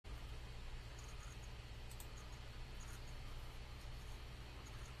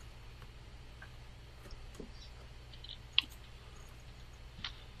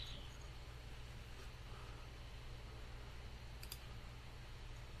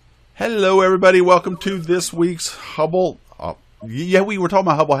Hello, everybody. Welcome to this week's Hubble. Yeah, we were talking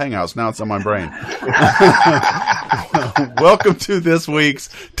about Hubble Hangouts. Now it's on my brain. Welcome to this week's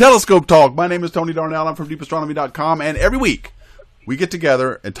Telescope Talk. My name is Tony Darnell. I'm from deepastronomy.com. And every week we get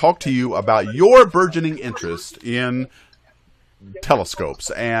together and talk to you about your burgeoning interest in telescopes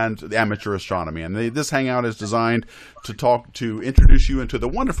and amateur astronomy. And this hangout is designed to introduce you into the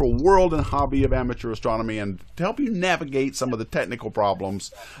wonderful world and hobby of amateur astronomy and to help you navigate some of the technical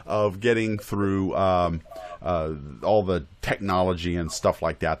problems of getting through all the technology and stuff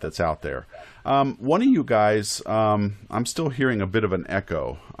like that that's out there. One of you guys, I'm still hearing a bit of an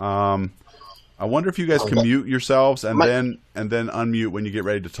echo. I wonder if you guys can mute yourselves and then unmute when you get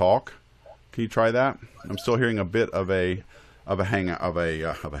ready to talk. Can you try that? I'm still hearing a bit of a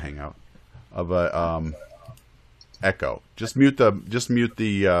echo. Just mute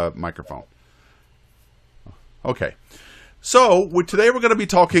the microphone. Okay. So today we're going to be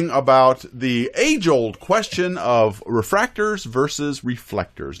talking about the age-old question of refractors versus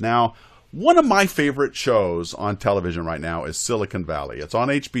reflectors. Now, one of my favorite shows on television right now is Silicon Valley. It's on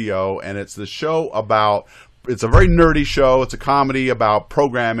HBO, and it's the show about. It's a very nerdy show. It's a comedy about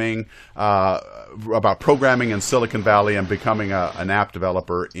programming in Silicon Valley and becoming an app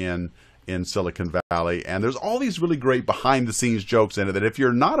developer in Silicon Valley. And there's all these really great behind-the-scenes jokes in it that if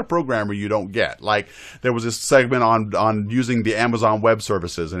you're not a programmer, you don't get. Like, there was this segment on using the Amazon Web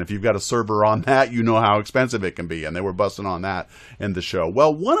Services, and if you've got a server on that, you know how expensive it can be. And they were busting on that in the show.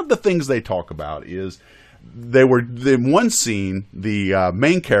 Well, one of the things they talk about is in one scene, the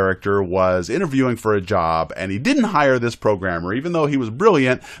main character was interviewing for a job, and he didn't hire this programmer, even though he was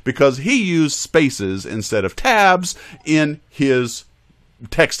brilliant, because he used spaces instead of tabs in his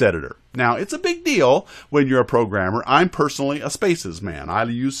text editor. Now, it's a big deal when you're a programmer. I'm personally a spaces man. I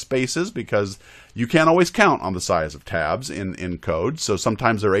use spaces because you can't always count on the size of tabs in code. So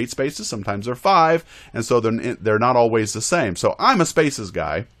sometimes they're 8 spaces, sometimes they're 5, and so they're not always the same. So I'm a spaces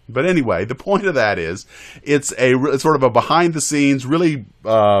guy. But anyway, the point of that is it's sort of a behind-the-scenes, really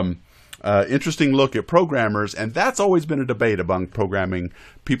interesting look at programmers, and that's always been a debate among programming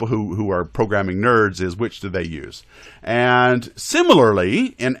people who are programming nerds is which do they use. And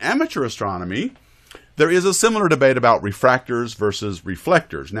similarly, in amateur astronomy, there is a similar debate about refractors versus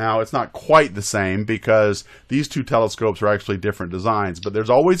reflectors. Now, it's not quite the same because these two telescopes are actually different designs, but there's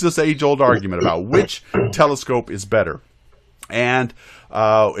always this age-old argument about which telescope is better. And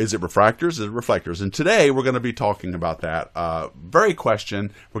is it refractors? Is it reflectors? And today we're going to be talking about that very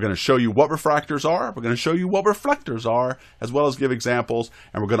question. We're going to show you what refractors are. We're going to show you what reflectors are, as well as give examples.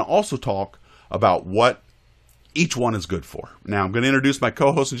 And we're going to also talk about what each one is good for. Now, I'm going to introduce my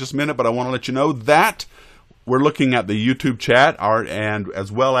co-host in just a minute, but I want to let you know that we're looking at the YouTube chat and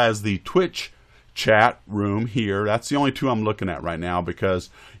as well as the Twitch chat room here. That's the only two I'm looking at right now because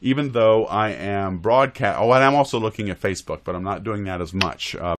even though I am broadcast, and I'm also looking at Facebook, but I'm not doing that as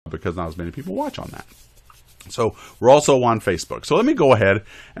much because not as many people watch on that. So we're also on Facebook. So let me go ahead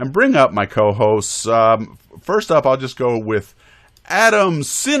and bring up my co-hosts. First up, I'll just go with Adam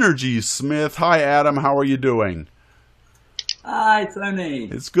Synergy Smith. Hi, Adam. How are you doing? Hi, Tony.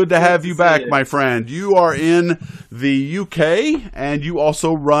 It's good to have you back, my friend. You are in the UK, and you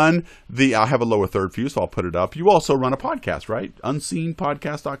also run I have a lower third view, so I'll put it up. You also run a podcast, right?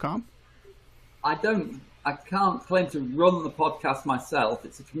 Unseenpodcast.com? I can't claim to run the podcast myself.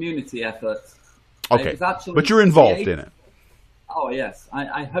 It's a community effort. Okay, but you're involved in it. Oh, yes.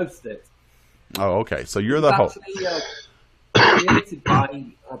 I host it. Oh, okay. So you're the host. It's actually created by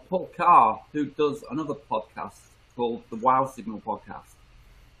Paul Carr, who does another podcast called the Wow Signal Podcast.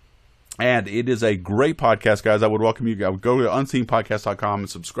 And it is a great podcast, guys. I would welcome you. I would go to unseenpodcast.com and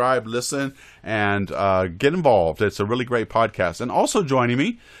subscribe, listen, and get involved. It's a really great podcast. And also joining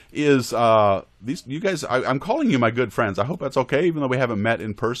me is you guys. I'm calling you my good friends. I hope that's okay, even though we haven't met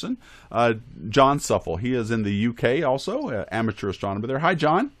in person. John Suffill. He is in the UK also, amateur astronomer there. Hi,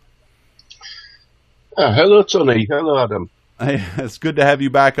 John. Hello, Tony. Hello, Adam. Hey, it's good to have you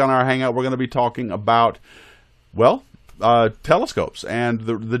back on our hangout. We're going to be talking about telescopes and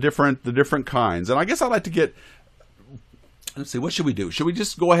the different kinds. And I guess I'd like to get. Let's see. What should we do? Should we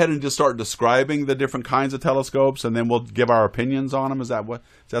just go ahead and just start describing the different kinds of telescopes, and then we'll give our opinions on them? Is that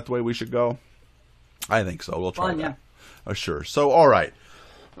the way we should go? I think so. We'll try that. Yeah. Sure. So, all right.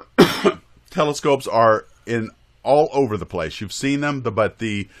 Telescopes are in all over the place. You've seen them, but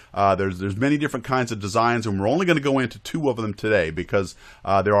there's many different kinds of designs, and we're only going to go into 2 of them today because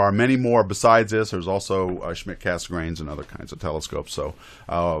there are many more besides this. There's also Schmidt-Cassegrains and other kinds of telescopes. So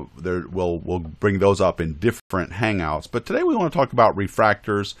we'll bring those up in different hangouts. But today we want to talk about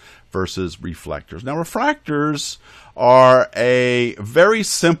refractors versus reflectors. Now, refractors are a very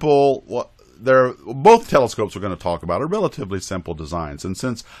simple. Both telescopes we're going to talk about are relatively simple designs, and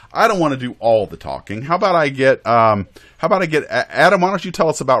since I don't want to do all the talking, how about I get Adam? Why don't you tell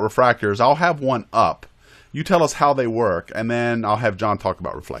us about refractors? I'll have one up. You tell us how they work, and then I'll have John talk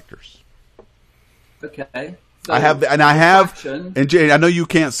about reflectors. Okay. So and Jay, I know you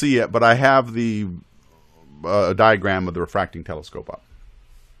can't see it, but I have the diagram of the refracting telescope up.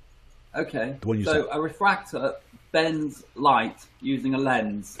 Okay. So a refractor bends light using a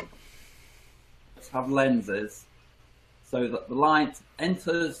lens. Have lenses so that the light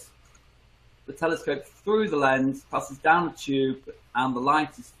enters the telescope through the lens, passes down a tube, and the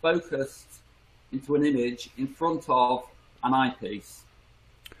light is focused into an image in front of an eyepiece.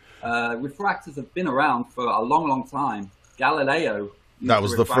 Refractors have been around for a long, long time. Galileo. That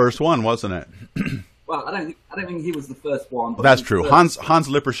was the first one, wasn't it? Well, I don't think he was the first one. But that's true. Hans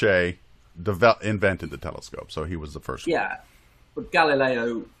Lippershey invented the telescope, so he was the first one. Yeah. But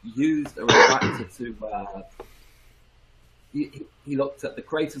Galileo used a refractor to. He looked at the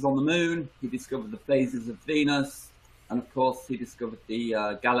craters on the moon. He discovered the phases of Venus, and of course, he discovered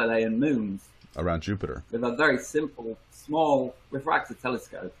the Galilean moons around Jupiter with a very simple, small refractor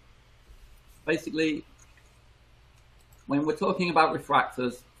telescope. Basically, when we're talking about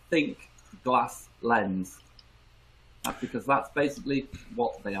refractors, think glass lens, because that's basically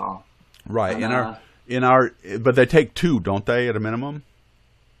what they are. Right. But they take 2, don't they, at a minimum?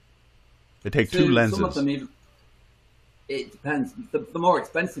 They take 2 lenses. Some of them even, it depends. The more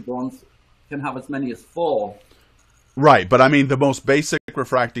expensive ones can have as many as 4. Right, but I mean the most basic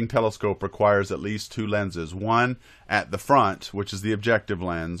refracting telescope requires at least 2 lenses. One at the front, which is the objective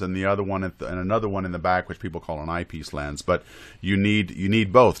lens, and the other one and another one in the back, which people call an eyepiece lens. But you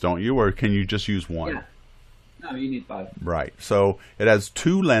need both, don't you? Or can you just use one? Yeah. No, you need both. Right. So it has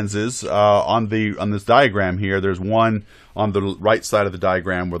 2 lenses on this diagram here. There's one on the right side of the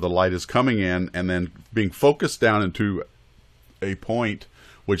diagram where the light is coming in and then being focused down into a point,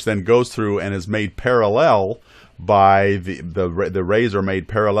 which then goes through and is made parallel by the rays are made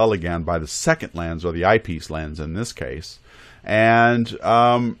parallel again by the second lens, or the eyepiece lens in this case, and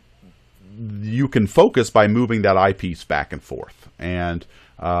you can focus by moving that eyepiece back and forth. And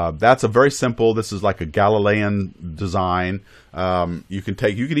that's a very simple. This is like a Galilean design. You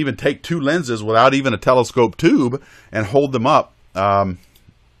can even take 2 lenses without even a telescope tube and hold them up,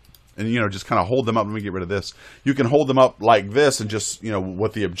 and just kind of hold them up. Let me get rid of this. You can hold them up like this, and just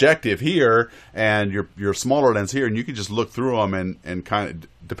with the objective here and your smaller lens here, and you can just look through them and kind of,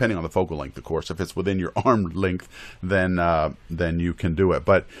 depending on the focal length, of course. If it's within your arm length, then you can do it.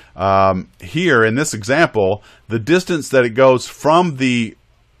 But here in this example, the distance that it goes from the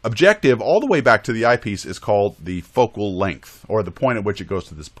objective all the way back to the eyepiece is called the focal length, or the point at which it goes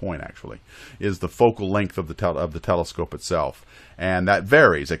to this point actually is the focal length of the telescope itself, and that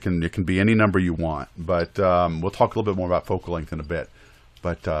varies. It can be any number you want, but we'll talk a little bit more about focal length in a bit.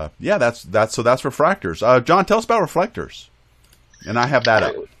 But yeah, that's refractors. John, tell us about reflectors, and I have that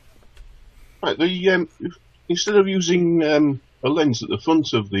up. Right, instead of using a lens at the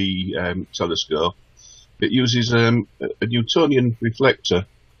front of the telescope, it uses a Newtonian reflector.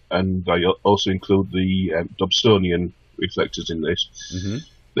 And I also include the Dobsonian reflectors in this. Mm-hmm.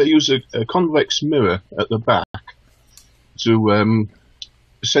 They use a convex mirror at the back to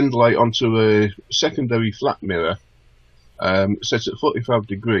send light onto a secondary flat mirror set at 45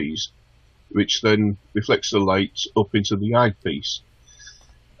 degrees, which then reflects the light up into the eyepiece.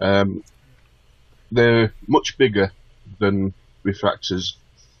 They're much bigger than refractors,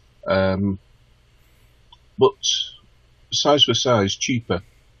 but size for size cheaper.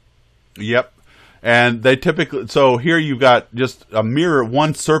 Yep. And they typically, so here you've got just a mirror,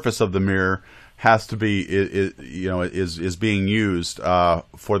 one surface of the mirror has to be, is being used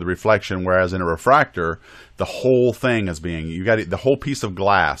for the reflection, whereas in a refractor, the whole thing is being, the whole piece of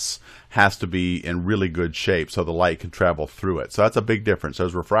glass has to be in really good shape so the light can travel through it. So that's a big difference.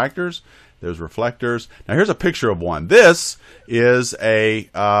 There's refractors, there's reflectors. Now here's a picture of one. This is a,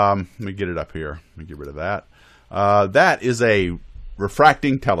 let me get it up here. Let me get rid of that. That is a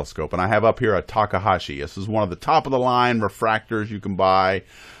refracting telescope, and I have up here a Takahashi. This is one of the top of the line refractors you can buy.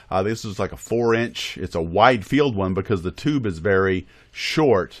 This is like a 4-inch. It's a wide field one because the tube is very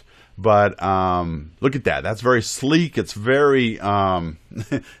short. But look at that. That's very sleek. It's very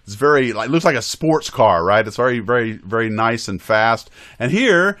it's very like looks like a sports car, right? It's very, very, very nice and fast. And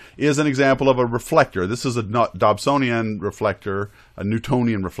here is an example of a reflector. This is a Dobsonian reflector, a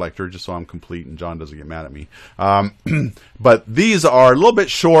Newtonian reflector, just so I'm complete and John doesn't get mad at me. But these are a little bit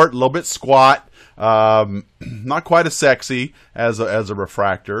short, a little bit squat, not quite as sexy as a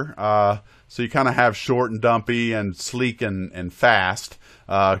refractor. So you kind of have short and dumpy and sleek and fast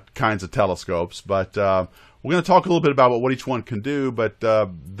kinds of telescopes. But we're going to talk a little bit about what each one can do. But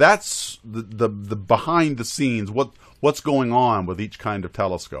that's the behind the scenes, what's going on with each kind of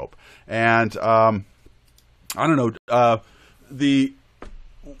telescope. And I don't know,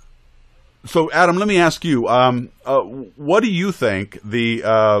 so Adam, let me ask you, what do you think what's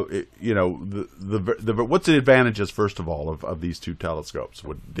the advantages, first of all, of these two telescopes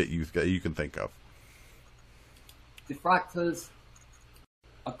that you can think of? Diffractors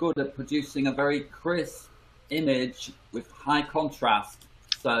are good at producing a very crisp image with high contrast.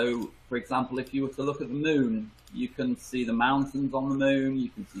 So, for example, if you were to look at the moon, you can see the mountains on the moon, you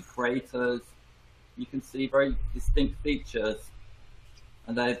can see craters, you can see very distinct features.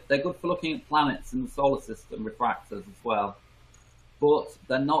 And they're good for looking at planets in the solar system, refractors as well. But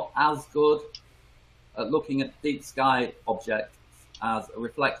they're not as good at looking at deep sky objects as a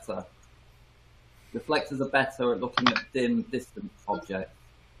reflector. Reflectors are better at looking at dim, distant objects.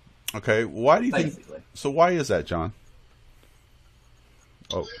 Okay, why do you think? So why is that, John?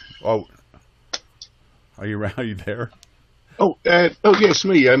 Oh, are you there? Oh, yes,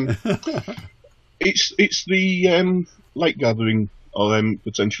 me. It's the light gathering or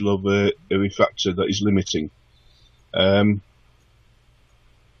potential of a refractor that is limiting.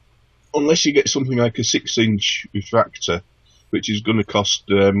 Unless you get something like a 6-inch refractor, which is going to cost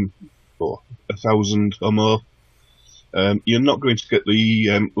 $1,000 or more, you're not going to get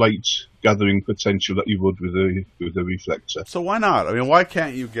the light gathering potential that you would with a reflector. So why not? I mean, why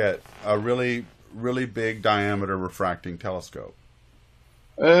can't you get a really, really big diameter refracting telescope?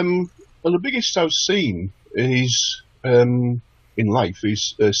 Well, the biggest I've seen is in life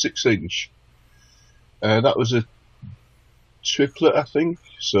is 6-inch. That was a triplet, I think.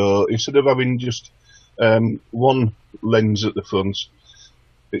 So instead of having just one lens at the front,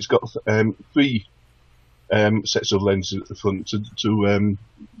 it's got 3 sets of lenses at the front to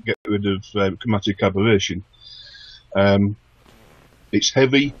get rid of chromatic aberration. It's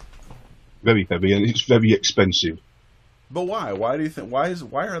heavy, very heavy, and it's very expensive. But why? Why do you think? Why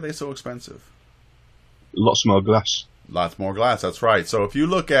are they so expensive? Lots more glass. Lots more glass. That's right. So if you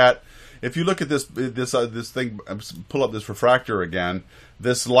look at this thing, pull up this refractor again.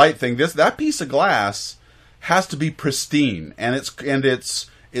 This light thing. That piece of glass has to be pristine, and its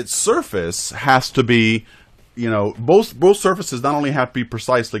surface has to be, both surfaces not only have to be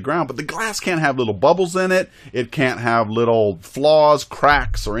precisely ground, but the glass can't have little bubbles in it. It can't have little flaws,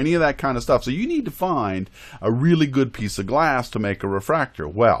 cracks, or any of that kind of stuff. So you need to find a really good piece of glass to make a refractor.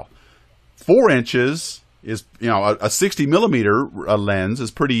 Well, 4 inches is, a 60 millimeter lens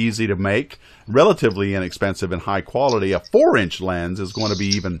is pretty easy to make, relatively inexpensive and high quality. A 4-inch lens is going to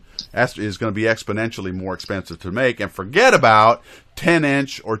be exponentially more expensive to make, and forget about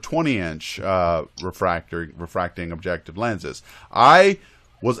 10-inch or 20-inch refracting objective lenses. I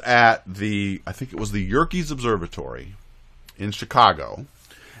was at I think it was the Yerkes Observatory in Chicago,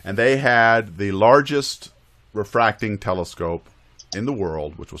 and they had the largest refracting telescope in the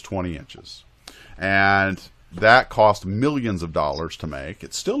world, which was 20 inches. And that cost millions of dollars to make.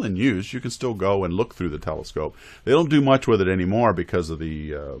 It's still in use. You can still go and look through the telescope. They don't do much with it anymore because of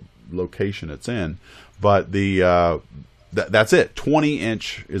the location it's in. But that's it.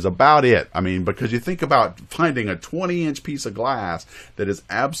 20-inch is about it. I mean, because you think about finding a 20-inch piece of glass that is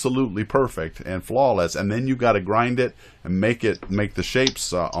absolutely perfect and flawless, and then you've got to grind it and make the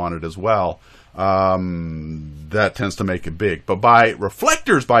shapes on it as well. That tends to make it big. But by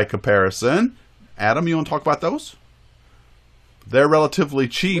reflectors, by comparison, Adam, you want to talk about those? They're relatively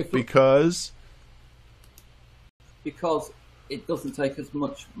cheap because it doesn't take as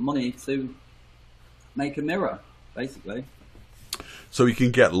much money to make a mirror, basically. So you can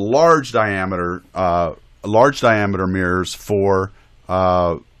get large diameter mirrors for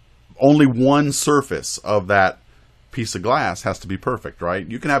only one surface of that piece of glass has to be perfect, right?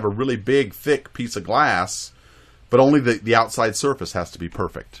 You can have a really big, thick piece of glass, but only the outside surface has to be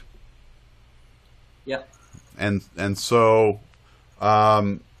perfect. Yeah. And so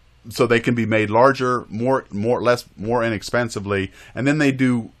so they can be made larger, more inexpensively, and then they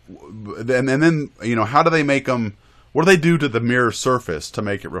do, and then how do they make them? What do they do to the mirror surface to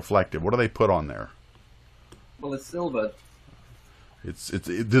make it reflective? What do they put on there? Well, it's silver.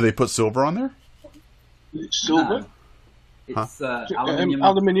 Do they put silver on there? It's silver. No. It's aluminium.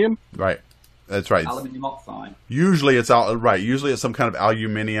 Aluminium. Right. That's right. Aluminium oxide. Usually it's right. Usually it's some kind of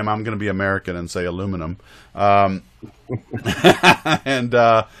aluminium. I'm going to be American and say aluminum, and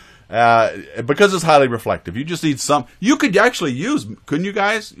because it's highly reflective, you just need some. You could actually use, couldn't you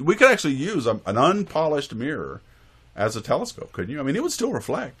guys? We could actually use an unpolished mirror as a telescope, couldn't you? I mean, it would still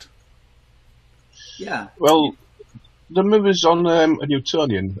reflect. Yeah. Well, the mirrors on a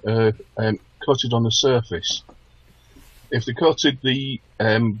Newtonian coated on the surface. If they coated the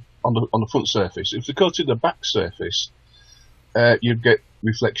on the front surface, if they coated the back surface, you'd get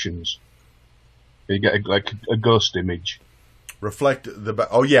reflections. You get like a ghost image. Reflect the back.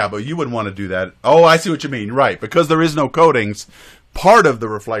 Oh yeah, but you wouldn't want to do that. Oh, I see what you mean. Right, because there is no coatings. Part of the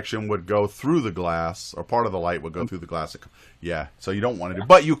reflection would go through the glass, or part of the light would go through the glass. Yeah, so you don't want to do.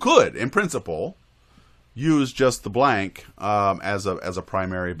 But you could, in principle, use just the blank as a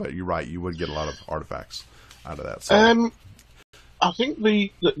primary. But you're right, you would get a lot of artifacts out of that. So. I think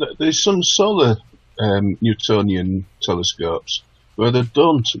there's some solar Newtonian telescopes where they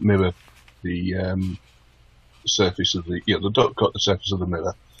don't mirror the surface of the. Yeah, they don't cut the surface of the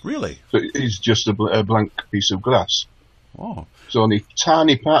mirror. Really? So it's just a blank piece of glass. Oh. So only a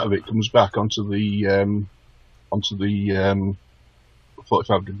tiny part of it comes back onto the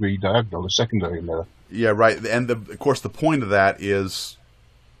 45-degree diagonal, the secondary mirror. Yeah, right. And of course, the point of that is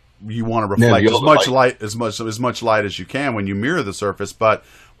you want to reflect as much light as much light as you can when you mirror the surface. But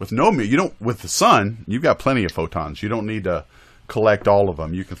with no mirror, you don't. With the sun, you've got plenty of photons. You don't need to collect all of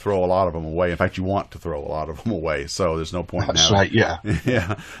them. You can throw a lot of them away. In fact, you want to throw a lot of them away. So there's no point. That's right. Yeah.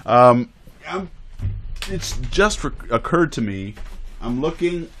 Yeah. It's just occurred to me. I'm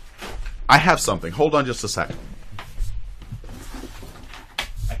looking. I have something. Hold on just a second.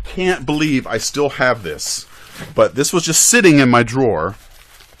 I can't believe I still have this, but this was just sitting in my drawer.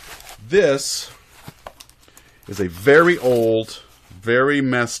 This is a very old, very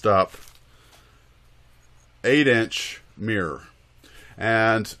messed up 8-inch mirror.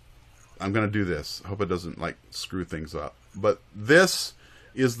 And I'm going to do this. I hope it doesn't like screw things up. But this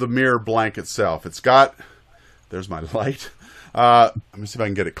is the mirror blank itself. It's got, there's my light. Let me see if I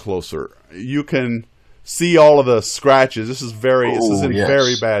can get it closer. You can see all of the scratches. This is in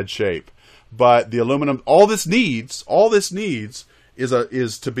very bad shape. But the aluminum, all this needs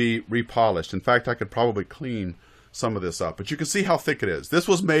is to be repolished. In fact, I could probably clean some of this up. But you can see how thick it is. This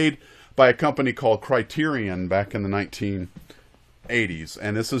was made by a company called Criterion back in the 1980s.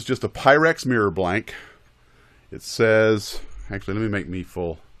 And this is just a Pyrex mirror blank. It says, actually, let me make me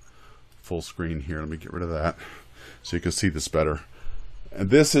full screen here. Let me get rid of that so you can see this better. And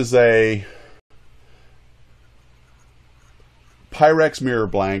this is a Pyrex mirror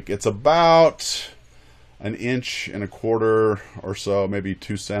blank. It's about 1.25 inches or so, maybe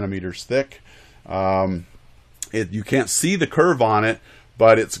 2 centimeters thick. You can't see the curve on it,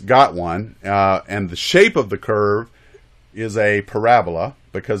 but it's got one. And the shape of the curve is a parabola,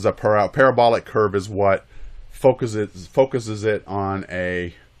 because a parabolic curve is what focuses it on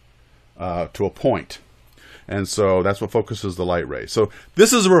to a point. And so that's what focuses the light ray. So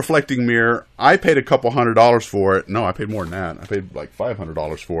this is a reflecting mirror. I paid a couple $100 for it. No, I paid more than that. I paid like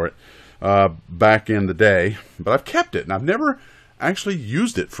 $500 for it back in the day. But I've kept it, and I've never actually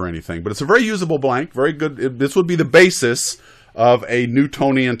used it for anything. But it's a very usable blank, very good. This would be the basis of a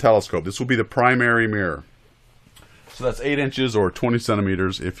Newtonian telescope. This will be the primary mirror. So that's 8 inches or 20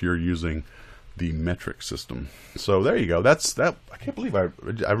 centimeters if you're using the metric system. So there you go. That's that. I can't believe I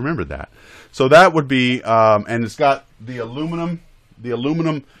remembered that. So that would be, and it's got the aluminium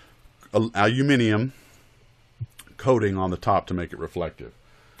coating on the top to make it reflective,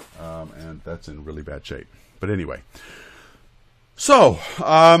 and that's in really bad shape. But anyway, so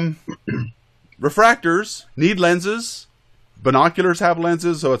refractors need lenses. Binoculars have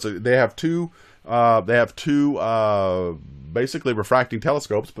lenses, so they have two basically refracting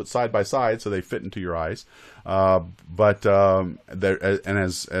telescopes put side by side, so they fit into your eyes. But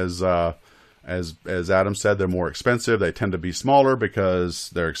as Adam said, they're more expensive. They tend to be smaller because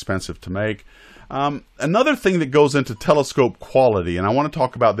they're expensive to make. Another thing that goes into telescope quality, and I want to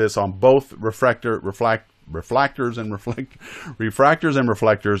talk about this on both refractors and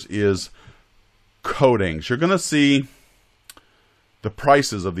reflectors, is coatings. You're going to see the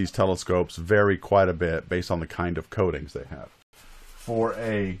prices of these telescopes vary quite a bit based on the kind of coatings they have. For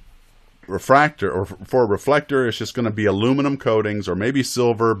a refractor, or for a reflector, it's just going to be aluminum coatings or maybe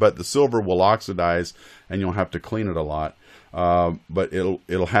silver, but the silver will oxidize and you'll have to clean it a lot. But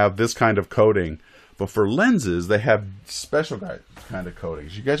it'll have this kind of coating. But for lenses, they have special kind of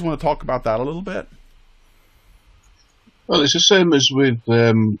coatings. You guys want to talk about that a little bit? Well, it's the same as with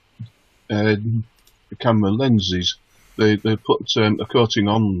camera lenses. They put a coating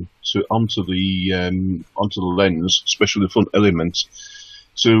onto the lens, especially the front element,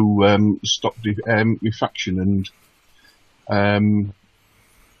 to stop refraction and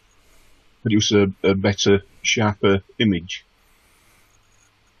produce a better, sharper image.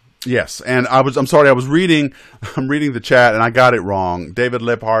 Yes, and I'm sorry, I'm reading the chat and I got it wrong. David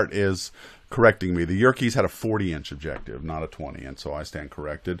Liphart is correcting me. The Yerkes had a 40-inch objective, not a 20, and so I stand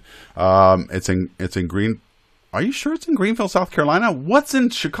corrected. It's in Green. Are you sure it's in Greenville, South Carolina? What's in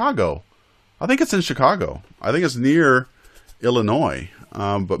Chicago? I think it's in Chicago. I think it's near Illinois,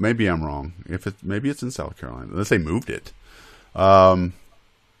 but maybe I'm wrong. Maybe it's in South Carolina, unless they moved it.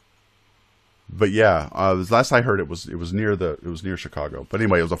 But yeah, last I heard it was near Chicago. But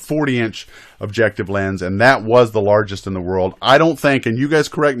anyway, it was a 40-inch objective lens, and that was the largest in the world. I don't think, and you guys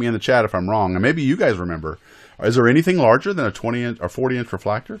correct me in the chat if I'm wrong, and maybe you guys remember. Is there anything larger than a 20-inch or 40-inch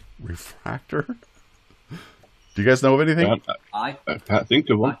refractor? Do you guys know of anything? I can't think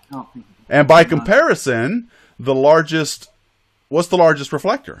of one. And by comparison, what's the largest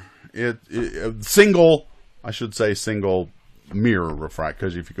reflector? Single mirror refract,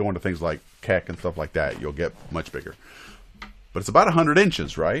 because if you go into things like Keck and stuff like that, you'll get much bigger. But it's about 100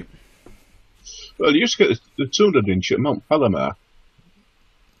 inches, right? Well, you used to get the 200-inch at Mount Palomar.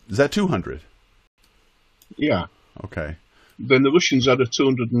 Is that 200? Yeah. Okay. Then the Russians had a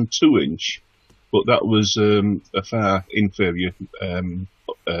 202-inch, but that was a far inferior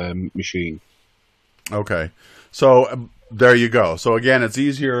machine. Okay. So there you go. So again, it's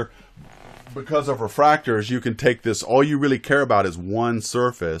easier. Because of refractors, you can take this, all you really care about is one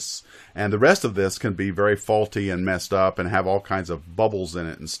surface, and the rest of this can be very faulty and messed up and have all kinds of bubbles in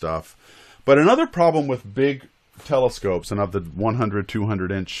it and stuff. But another problem with big telescopes, and of the 100,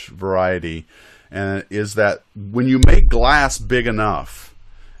 200-inch variety, is that when you make glass big enough,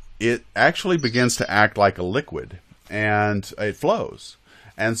 it actually begins to act like a liquid, and it flows.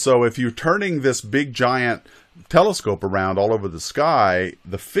 And so if you're turning this big giant telescope around all over the sky,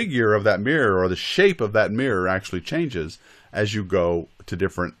 the figure of that mirror or the shape of that mirror actually changes as you go to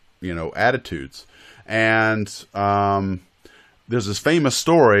different, attitudes. And there's this famous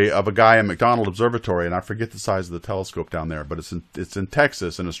story of a guy at McDonald Observatory, and I forget the size of the telescope down there, but it's in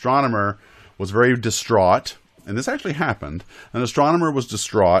Texas. An astronomer was very distraught, and this actually happened. An astronomer was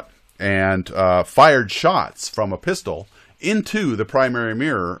distraught and fired shots from a pistol into the primary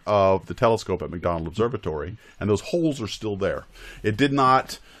mirror of the telescope at McDonald Observatory, and those holes are still there. It did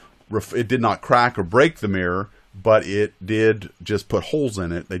not crack or break the mirror, but it did just put holes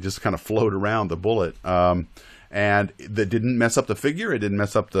in it. They just kind of float around the bullet, and that didn't mess up the figure. It didn't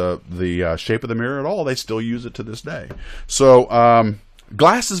mess up the shape of the mirror at all. They still use it to this day. So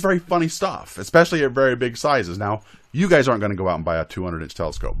glass is very funny stuff, especially at very big sizes. Now, you guys aren't going to go out and buy a 200-inch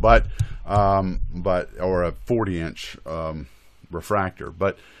telescope, but or a 40-inch refractor.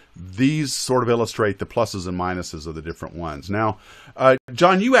 But these sort of illustrate the pluses and minuses of the different ones. Now,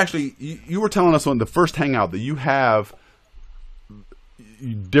 John, you were telling us on the first hangout that you have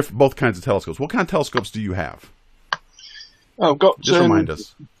both kinds of telescopes. What kind of telescopes do you have? I've got just remind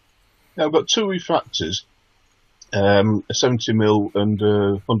us. I've got two refractors, a 70mm and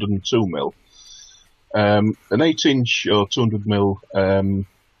a 102mm. An 8-inch or 200mm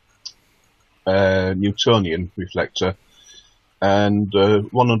Newtonian reflector, and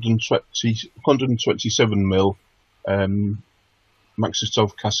 127mm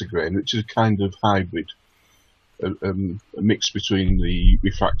Maxitov Cassegrain, which is a kind of hybrid, a mix between the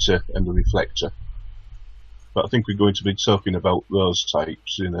refractor and the reflector. But I think we're going to be talking about those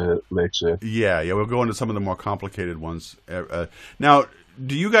types in a later. Yeah, we'll go into some of the more complicated ones. Now,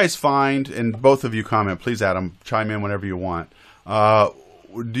 do you guys find, and both of you comment, please Adam, chime in whenever you want. Are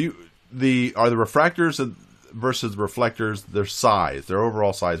the refractors versus reflectors, their size, their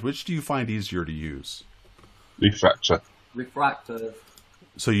overall size, which do you find easier to use? Refractor. Refractors.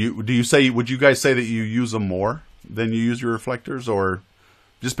 So would you guys say that you use them more than you use your reflectors, or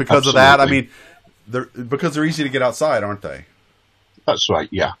just because Absolutely. Of that? I mean, because they're easy to get outside, aren't they? That's right.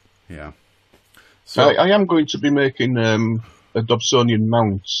 Yeah. Yeah. So I am going to be making a Dobsonian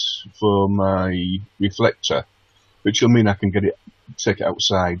mount for my reflector, which will mean I can take it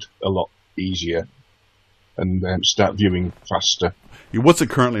outside a lot easier and start viewing faster. What's it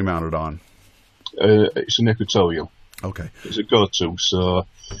currently mounted on? It's an equatorial. Okay. It's a go-to, so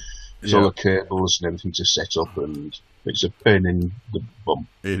there's all the cables and everything to set up, and it's a pain in the bum.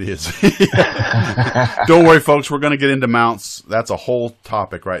 It is. Don't worry, folks. We're going to get into mounts. That's a whole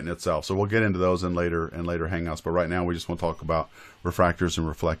topic right in itself. So we'll get into those in later hangouts. But right now, we just want to talk about refractors and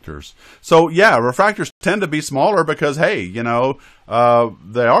reflectors. So yeah, refractors tend to be smaller because, hey, they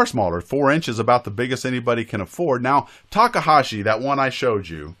are smaller. 4 inches, about the biggest anybody can afford. Now, Takahashi, that one I showed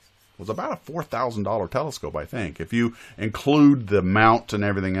you, was about a $4,000 telescope, I think, if you include the mount and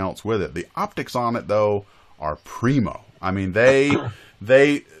everything else with it. The optics on it, though, are primo. I mean, and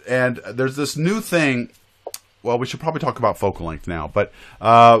there's this new thing. Well, we should probably talk about focal length now, but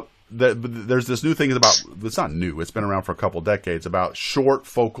there's this new thing about, it's not new, it's been around for a couple decades, about short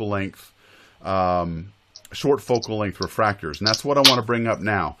focal length refractors, and that's what I want to bring up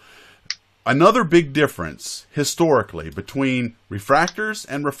now. Another big difference historically between refractors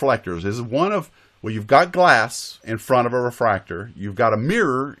and reflectors is you've got glass in front of a refractor, you've got a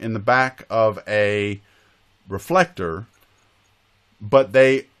mirror in the back of a reflector, but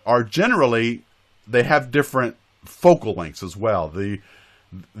they have different focal lengths as well. The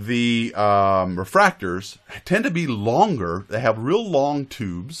refractors tend to be longer. They have real long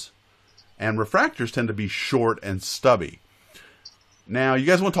tubes, and refractors tend to be short and stubby. Now, you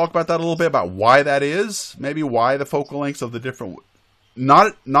guys want to talk about that a little bit, about why that is? Maybe why the focal lengths of the different...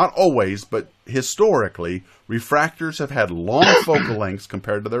 Not always, but historically, refractors have had long focal lengths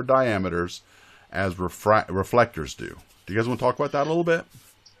compared to their diameters as reflectors do. Do you guys want to talk about that a little bit?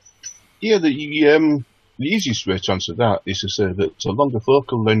 Yeah, the easiest way to answer that is to say that a longer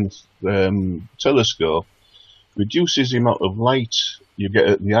focal length telescope reduces the amount of light you get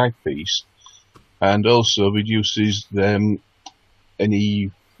at the eyepiece, and also reduces the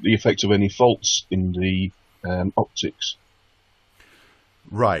effect of any faults in the optics.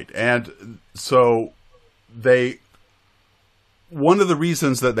 Right, and so one of the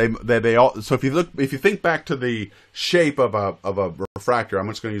reasons that they all, so if you think back to the shape of a refractor, I'm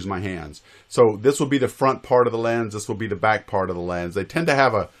just going to use my hands. So this will be the front part of the lens, this will be the back part of the lens. They tend to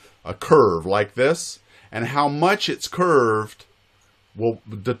have a curve like this, and how much it's curved will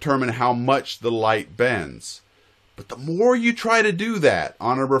determine how much the light bends. But the more you try to do that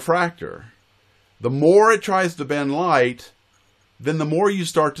on a refractor, the more it tries to bend light, then the more you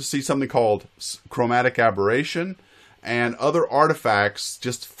start to see something called chromatic aberration and other artifacts,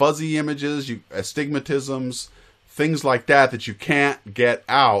 just fuzzy images, astigmatisms, things like that you can't get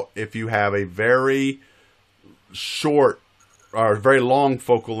out if you have a very short or very long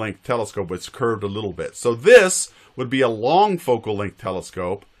focal length telescope. It's curved a little bit. So this would be a long focal length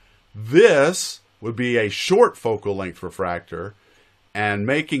telescope. This would be a short focal length refractor. And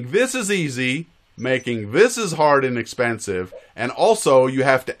making this is easy, making this is hard and expensive. And also you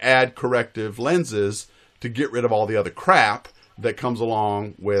have to add corrective lenses to get rid of all the other crap that comes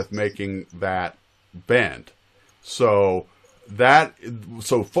along with making that bend. So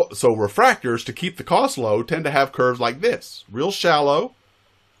refractors, to keep the cost low, tend to have curves like this, real shallow,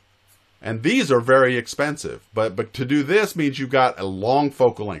 and these are very expensive. But to do this means you've got a long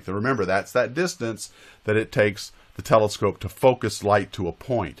focal length. And remember, that's that distance that it takes the telescope to focus light to a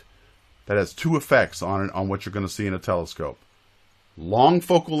point. That has two effects on what you're going to see in a telescope. Long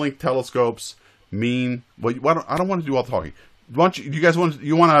focal length telescopes mean, well, I don't want to do all the talking.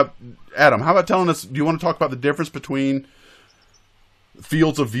 Adam, how about telling us, do you want to talk about the difference between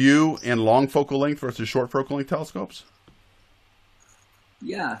fields of view in long focal length versus short focal length telescopes?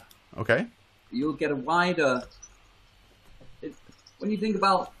 Yeah. Okay. You'll get a wider... When you think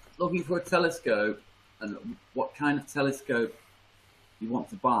about looking for a telescope and what kind of telescope you want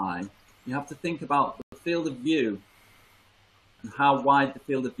to buy, you have to think about the field of view and how wide the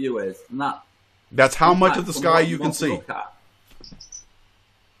field of view is. And that's how much of the sky you can see.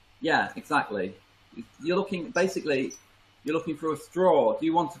 Yeah, exactly. You're looking for a straw. Do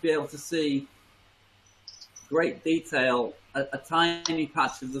you want to be able to see great detail, a tiny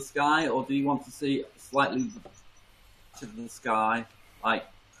patch of the sky, or do you want to see slightly to the sky, like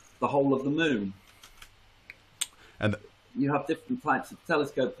the whole of the moon? And you have different types of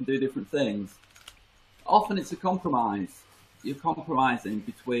telescopes and do different things. Often it's a compromise. You're compromising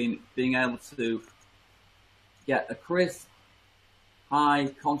between being able to get a crisp, high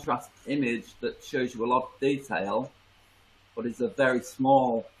contrast image that shows you a lot of detail, but is a very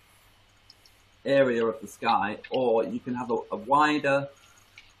small area of the sky, or you can have a wider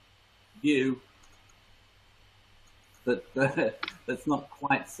view that's not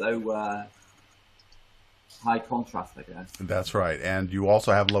quite so high contrast, I guess. That's right. And you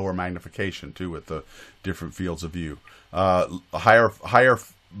also have lower magnification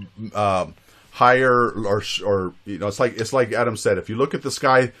higher, or you know, it's like Adam said. If you look at the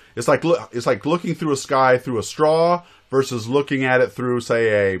sky, it's like looking through a sky through a straw versus looking at it through,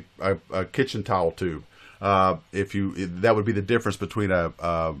 say, a kitchen towel tube. That would be the difference between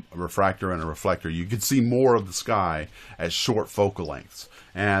a refractor and a reflector. You can see more of the sky at short focal lengths,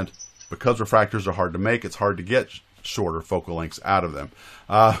 and because refractors are hard to make, it's hard to get shorter focal lengths out of them.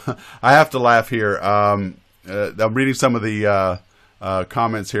 I have to laugh here. I'm reading some of the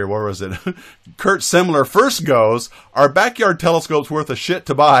comments here. Where was it? Kurt Semler first goes, "Are backyard telescopes worth a shit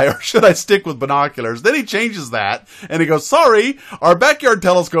to buy, or should I stick with binoculars?" Then he changes that, and he goes, "Sorry, are backyard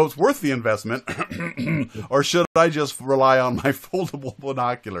telescopes worth the investment, or should I just rely on my foldable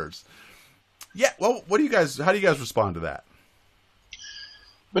binoculars?" Yeah, well, how do you guys respond to that?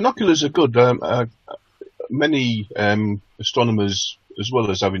 Binoculars are good. Many astronomers, as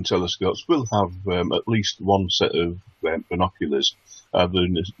well as having telescopes, will have at least one set of binoculars, either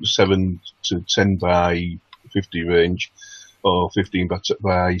in the 7 to 10 by 50 range, or 15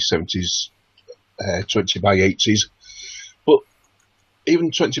 by 70s, 20 by 80s. But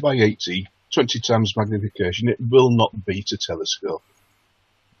even 20 by 80, 20 times magnification, it will not beat a telescope.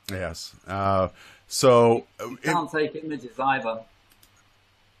 Yes. So you can't take images either.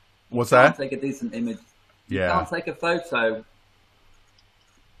 What's that? You can't take a decent image. You can't take a photo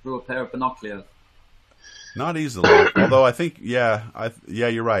through a pair of binoculars. Not easily. Although I think,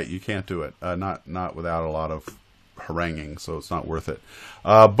 you're right. You can't do it. Not without a lot of haranguing, so it's not worth it.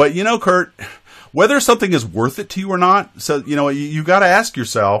 But you know, Kurt, whether something is worth it to you or not, so you know, you got to ask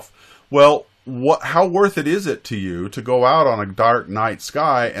yourself, well, how worth it is it to you to go out on a dark night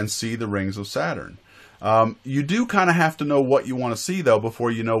sky and see the rings of Saturn? You do kind of have to know what you want to see, though,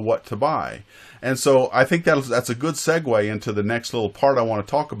 before you know what to buy. And so I think that's a good segue into the next little part I want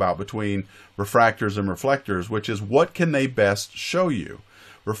to talk about between refractors and reflectors, which is what can they best show you?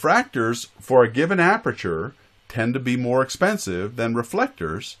 Refractors, for a given aperture, tend to be more expensive than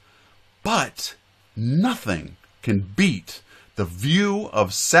reflectors, but nothing can beat the view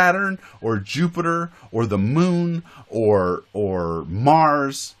of Saturn or Jupiter or the moon or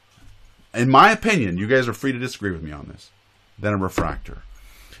Mars, in my opinion, you guys are free to disagree with me on this, than a refractor.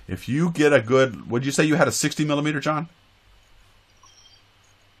 If you get a good, would you say you had a 60 millimeter, John?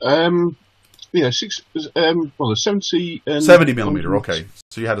 Yeah, a 70 and 70 millimeter. Okay,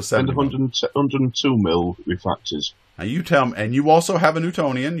 so you had a 70 and 102 mil refractors. Now you tell me, and you also have a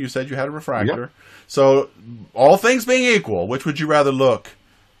Newtonian. You said you had a refractor. Yep. So, all things being equal, which would you rather look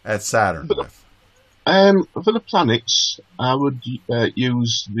at Saturn with? For the planets, I would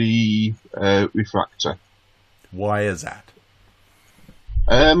use the refractor. Why is that?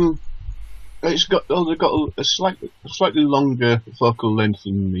 They've got a slightly longer focal length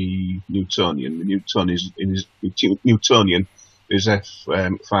than the Newtonian. The Newtonian is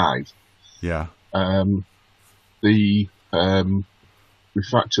f5. Yeah. The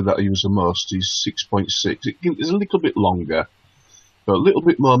refractor that I use the most is 6.6. It's a little bit longer, but a little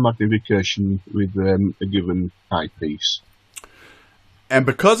bit more magnification with a given eyepiece. And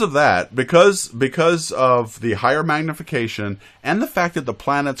because of that, because of the higher magnification and the fact that the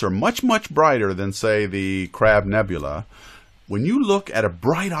planets are much, much brighter than, say, the Crab Nebula, when you look at a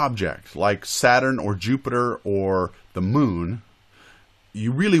bright object like Saturn or Jupiter or the Moon,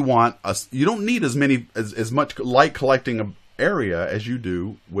 you really want you don't need as much light collecting area as you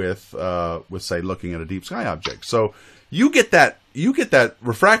do with say looking at a deep sky object. So you get that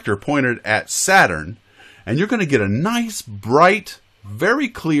refractor pointed at Saturn, and you're going to get a nice, bright, very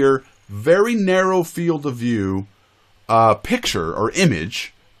clear, very narrow field of view picture or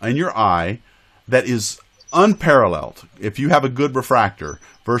image in your eye that is unparalleled if you have a good refractor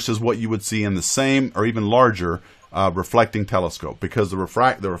versus what you would see in the same or even larger reflecting telescope, because the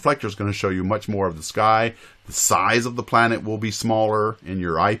reflector is going to show you much more of the sky. The size of the planet will be smaller in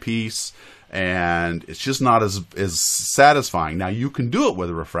your eyepiece, and it's just not as satisfying. Now, you can do it with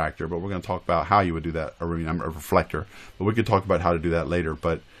a refractor, but we're going to talk about how you would do that, or a reflector, but we could talk about how to do that later.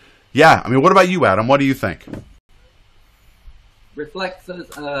 But yeah, I mean, what about you, Adam? What do you think? Reflectors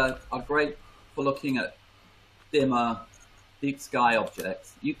are great for looking at dimmer, deep sky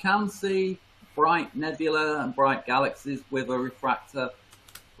objects. You can see bright nebula and bright galaxies with a refractor,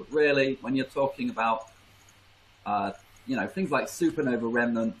 but really, when you're talking about things like supernova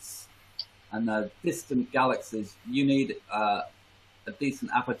remnants and distant galaxies, you need a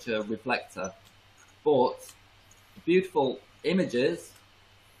decent aperture reflector. But beautiful images,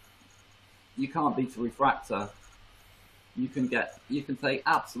 you can't beat a refractor. You can take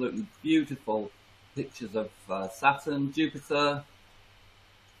absolutely beautiful pictures of Saturn, Jupiter,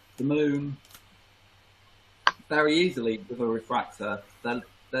 the Moon, very easily with a refractor.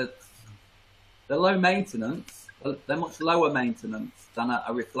 They're low maintenance. They're much lower maintenance than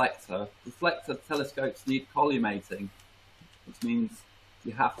a reflector. Reflector telescopes need collimating, which means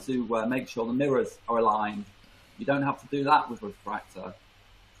you have to make sure the mirrors are aligned. You don't have to do that with a refractor.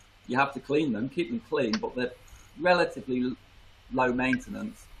 You have to clean them, keep them clean, but they're relatively low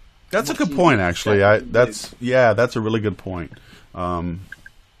maintenance. That's a good point, actually. That's a really good point.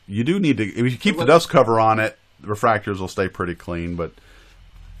 You do need to, if you keep the dust cover on it, the refractors will stay pretty clean, but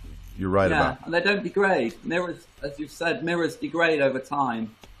you're right about. Yeah, and they don't degrade. Mirrors, as you've said, mirrors degrade over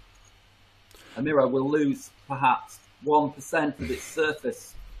time. A mirror will lose perhaps 1% of its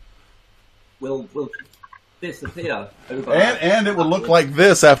surface will disappear over. And it will look like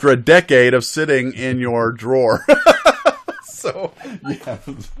this after a decade of sitting in your drawer. So, yeah.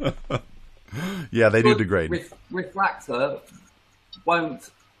 Yeah, they do degrade. Refractor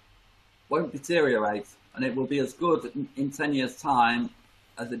won't deteriorate, and it will be as good in 10 years' time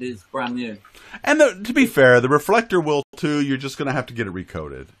as it is brand new. And to be fair, the reflector will too. You're just going to have to get it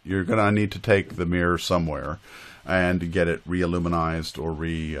recoated. You're going to need to take the mirror somewhere and get it re-illuminized or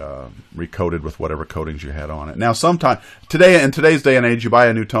recoated with whatever coatings you had on it. Now, in today's day and age, you buy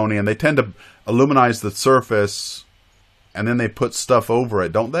a new Tony, and they tend to illuminize the surface, and then they put stuff over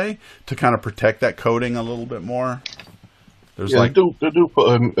it, don't they, to kind of protect that coating a little bit more? They do put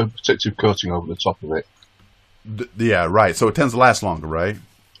a protective coating over the top of it. Yeah, right. So it tends to last longer, right?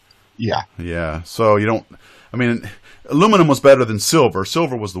 Yeah. Yeah. So you don't. I mean, aluminum was better than silver.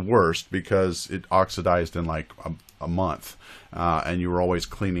 Silver was the worst because it oxidized in like a month, and you were always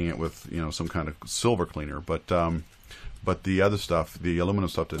cleaning it with some kind of silver cleaner. But the other stuff, the aluminum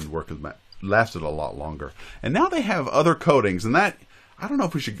stuff, didn't work as much. Lasted a lot longer. And now they have other coatings, and that I don't know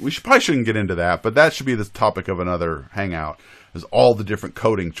if we probably shouldn't get into that, but that should be the topic of another hangout. Is all the different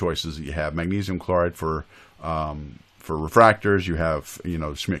coating choices that you have. Magnesium chloride for refractors, you have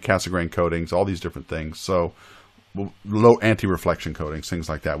Schmidt-Cassegrain coatings, all these different things. So low anti-reflection coatings, things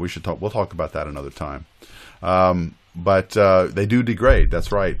like that. We'll talk about that another time. But they do degrade.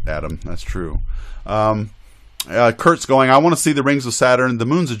 That's right, Adam. That's true. Kurt's going, I want to see the rings of Saturn, the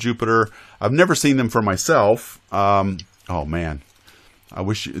moons of Jupiter. I've never seen them for myself. Oh man, I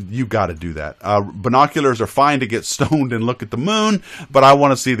wish you got to do that. Binoculars are fine to get stoned and look at the moon, but I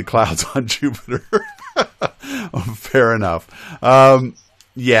want to see the clouds on Jupiter. Fair enough.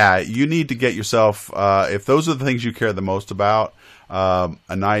 Yeah, you need to get yourself, if those are the things you care the most about,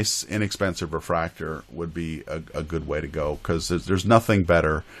 a nice, inexpensive refractor would be a good way to go, because there's nothing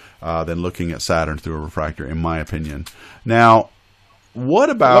better than looking at Saturn through a refractor, in my opinion. Now, what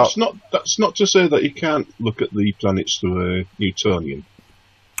about... That's not to say that you can't look at the planets through a Newtonian.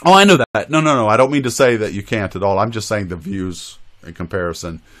 Oh, I know that. No. I don't mean to say that you can't at all. I'm just saying the views in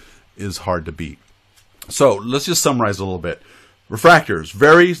comparison is hard to beat. So let's just summarize a little bit. Refractors,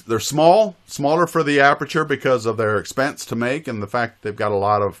 they're smaller for the aperture because of their expense to make and the fact they've got a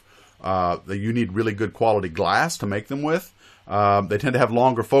lot of, you need really good quality glass to make them with. They tend to have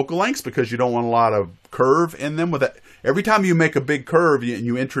longer focal lengths because you don't want a lot of curve in them. Every time you make a big curve,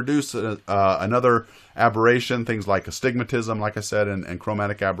 you introduce another aberration, things like astigmatism, like I said, and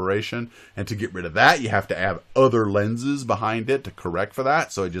chromatic aberration. And to get rid of that, you have to add other lenses behind it to correct for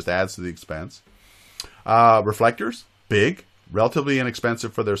that. So it just adds to the expense. Reflectors, big, relatively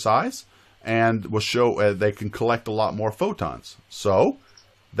inexpensive for their size, and will show they can collect a lot more photons. So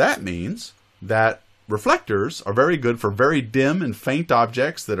that means that reflectors are very good for very dim and faint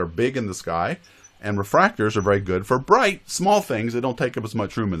objects that are big in the sky, and refractors are very good for bright, small things that don't take up as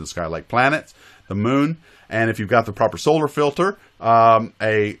much room in the sky, like planets, the moon, and if you've got the proper solar filter,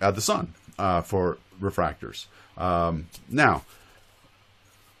 the sun for refractors. Now,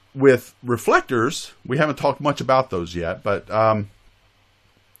 with reflectors, we haven't talked much about those yet, but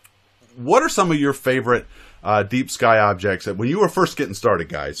what are some of your favorite deep sky objects that when you were first getting started,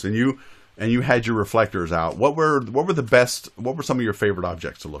 guys, and you had your reflectors out, what were some of your favorite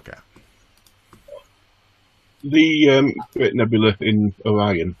objects to look at? The Great Nebula in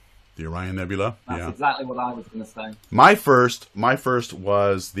Orion. The Orion Nebula? That's exactly what I was going to say. My first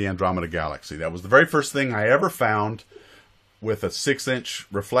was the Andromeda Galaxy. That was the very first thing I ever found with a 6-inch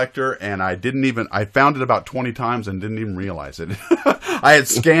reflector, and I found it about 20 times and didn't even realize it. I had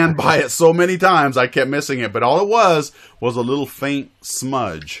scanned by it so many times, I kept missing it, but all it was a little faint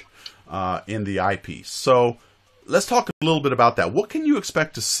smudge in the eyepiece. So let's talk a little bit about that. What can you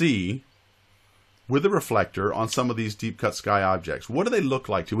expect to see with a reflector on some of these deep cut sky objects? What do they look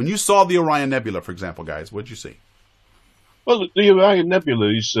like to you? When you saw the Orion Nebula, for example, guys, what did you see? Well, the Orion Nebula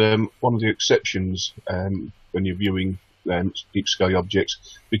is one of the exceptions when you're viewing deep sky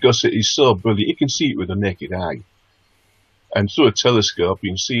objects, because it is so brilliant. You can see it with a naked eye. And through a telescope, you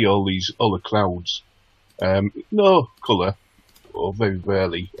can see all the clouds. No colour, or very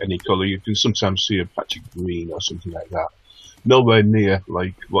rarely any colour. You can sometimes see a patch of green or something like that. Nowhere near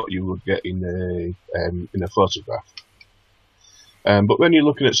like what you would get in a photograph. But when you're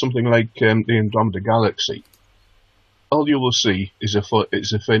looking at something like the Andromeda Galaxy, all you will see is a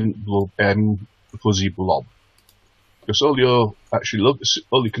faint fuzzy blob. Because all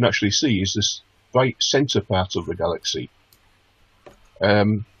you can actually see is this bright centre part of the galaxy.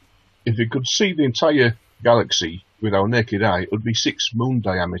 If you could see the entire galaxy with our naked eye, it would be 6 moon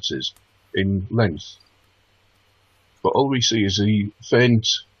diameters in length. But all we see is a faint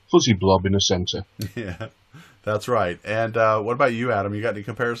fuzzy blob in the centre. Yeah, that's right. And what about you, Adam? You got any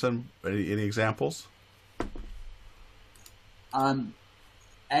comparison? Any examples?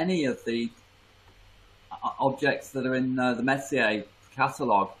 Any of the objects that are in the Messier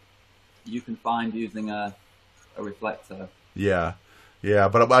catalogue, you can find using a reflector. Yeah. Yeah,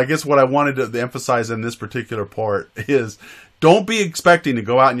 but I guess what I wanted to emphasize in this particular part is don't be expecting to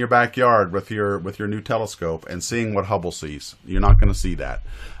go out in your backyard with your new telescope and seeing what Hubble sees. You're not going to see that.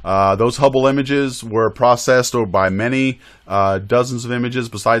 Those Hubble images were processed by many dozens of images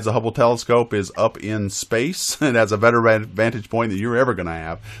besides the Hubble telescope is up in space. It has a better vantage point than you're ever going to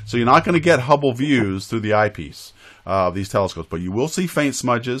have. So you're not going to get Hubble views through the eyepiece of these telescopes, but you will see faint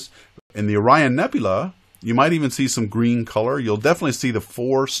smudges. In the Orion Nebula, you might even see some green color. You'll definitely see the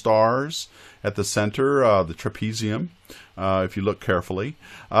 4 stars at the center, the trapezium, if you look carefully.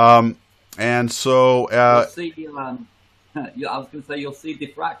 And so... you'll see, I was going to say, you'll see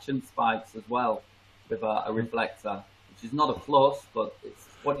diffraction spikes as well with a reflector, which is not a plus, but it's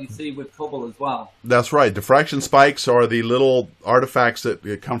what you see with Hubble as well. That's right. Diffraction spikes are the little artifacts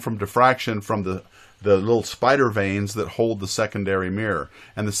that come from diffraction from the little spider veins that hold the secondary mirror.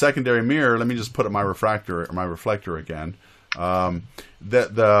 And the secondary mirror, let me just put up my reflector again. The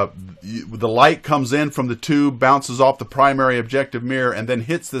light comes in from the tube, bounces off the primary objective mirror, and then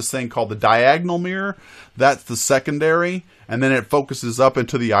hits this thing called the diagonal mirror. That's the secondary, and then it focuses up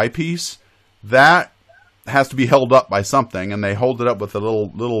into the eyepiece. That has to be held up by something, and they hold it up with the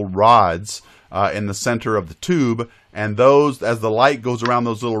little rods in the center of the tube, and those, as the light goes around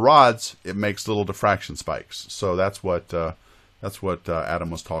those little rods, it makes little diffraction spikes. So that's what Adam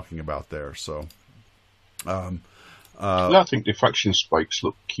was talking about there. So, I think diffraction spikes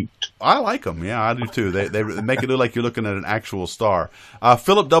look cute. I like them. Yeah, I do too. They make it look like you're looking at an actual star.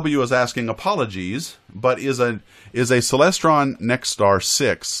 Philip W is asking, apologies, but is a Celestron Next Star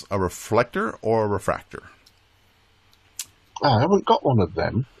 6 a reflector or a refractor? I haven't got one of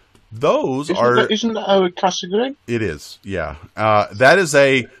them. Isn't that our category? It is, yeah. That is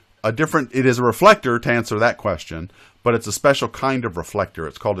a different. It is a reflector to answer that question, but it's a special kind of reflector.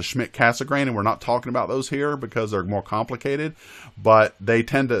 It's called a Schmidt-Cassegrain, and we're not talking about those here because they're more complicated. But they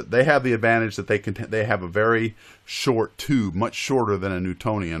have the advantage that they have a very short tube, much shorter than a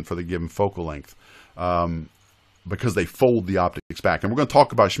Newtonian for the given focal length, because they fold the optics back. And we're going to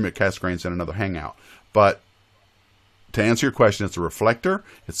talk about Schmidt-Cassegrains in another hangout, but. To answer your question, it's a reflector.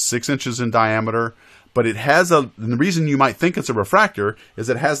 It's 6 inches in diameter, but it has and the reason you might think it's a refractor is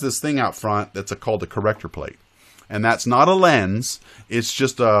it has this thing out front that's called a corrector plate. And that's not a lens. It's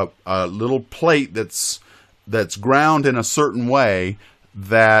just a little plate that's ground in a certain way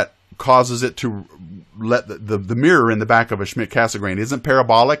that causes it to let the mirror in the back of a Schmidt-Cassegrain isn't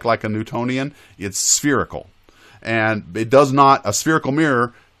parabolic like a Newtonian. It's spherical. And a spherical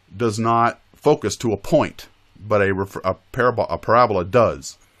mirror does not focus to a point, but a parabola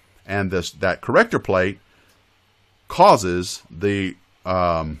does, and that corrector plate causes the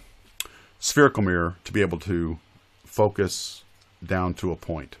spherical mirror to be able to focus down to a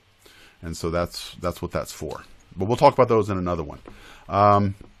point, and so that's what that's for. But we'll talk about those in another one.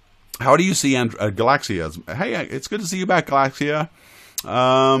 How do you see Galaxia? Hey, it's good to see you back, Galaxia.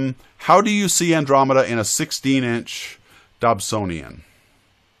 How do you see Andromeda in a 16-inch Dobsonian?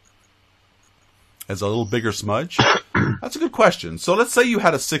 As a little bigger smudge? That's a good question. So let's say you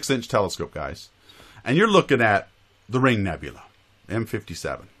had a 6-inch telescope, guys, and you're looking at the Ring Nebula,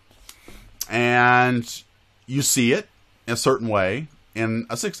 M57, and you see it in a certain way in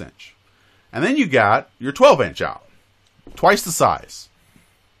a 6-inch. And then you got your 12-inch out, twice the size.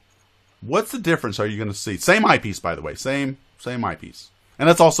 What's the difference are you going to see? Same eyepiece, by the way, same eyepiece. And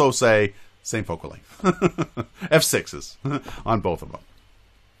let's also say same focal length. F6s on both of them.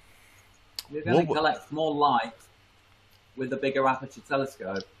 You're going to collect more light with a bigger aperture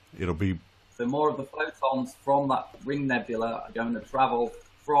telescope. It'll be... So more of the photons from that Ring Nebula are going to travel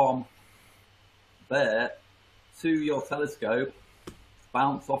from there to your telescope,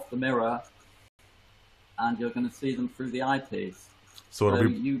 bounce off the mirror, and you're going to see them through the eyepiece. So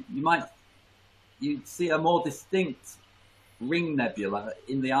you'd see a more distinct ring nebula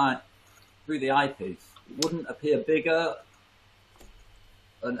in the eye through the eyepiece. It wouldn't appear bigger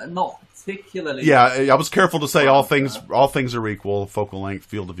and not particularly. Yeah, I was careful to say all things are equal: focal length,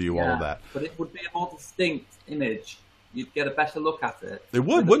 field of view, all of that. But it would be a more distinct image. You'd get a better look at it. It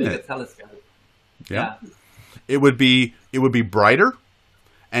would, wouldn't it? Telescope. Yeah. It would be brighter,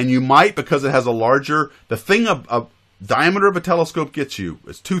 and you might, because it has a larger. The thing a diameter of a telescope gets you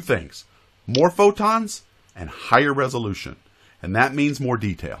is two things: more photons and higher resolution, and that means more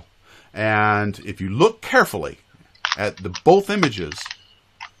detail. And if you look carefully at both images,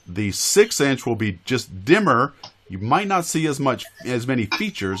 the 6-inch will be just dimmer. You might not see as many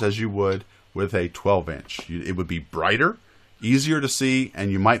features as you would with a 12-inch. It would be brighter, easier to see,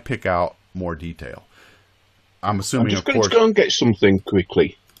 and you might pick out more detail. I'm assuming, of course. I'm just going to go and get something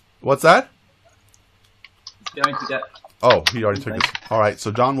quickly. What's that? Going to get. Oh, he already took his. All right,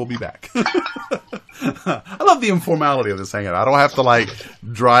 so John will be back. I love the informality of this hangout. I don't have to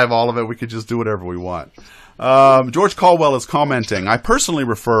drive all of it. We could just do whatever we want. George Caldwell is commenting, I personally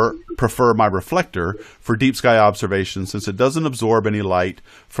prefer my reflector for deep sky observation since it doesn't absorb any light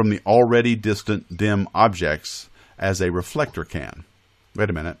from the already distant dim objects as a reflector can. Wait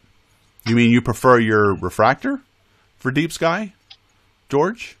a minute. You mean you prefer your refractor for deep sky,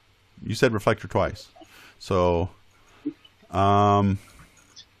 George? You said reflector twice. So, yeah.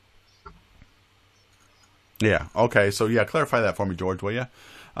 Okay. So, yeah, clarify that for me, George, will you?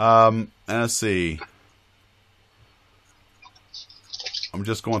 And let's see. I'm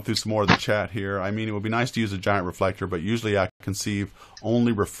just going through some more of the chat here. I mean, it would be nice to use a giant reflector, but usually I conceive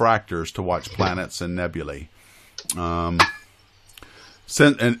only refractors to watch planets and nebulae. And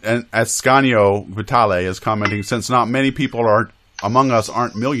Ascanio Vitale is commenting, since not many people among us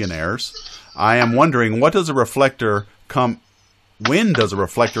aren't millionaires, I am wondering, when does a reflector come in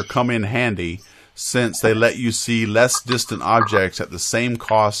handy, since they let you see less distant objects at the same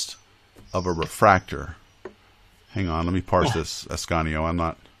cost of a refractor? Hang on, let me parse this, Ascanio. I'm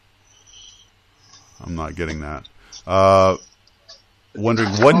not getting that.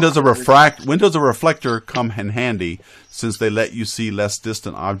 Wondering, when does a reflector come in handy, since they let you see less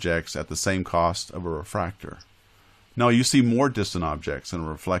distant objects at the same cost of a refractor? No, you see more distant objects in a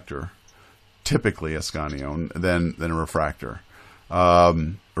reflector, typically, Ascanio, than a refractor.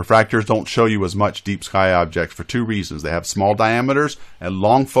 Refractors don't show you as much deep sky objects for two reasons. They have small diameters and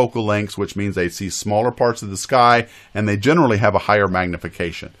long focal lengths, which means they see smaller parts of the sky, and they generally have a higher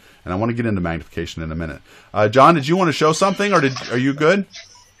magnification. And I want to get into magnification in a minute. John, did you want to show something, or are you good?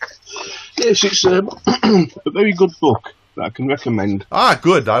 Yes, it's a very good book that I can recommend. Ah,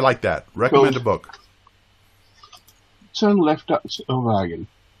 good. I like that. Recommend a book. Turn left at Orion.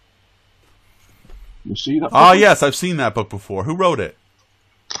 You see that? Ah, yes, I've seen that book before. Who wrote it?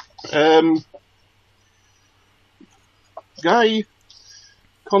 Guy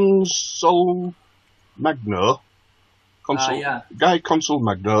Consul Magno. Guy Consul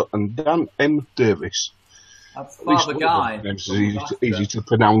Magno and Dan M. Davis. That's Father Guy. It's easy to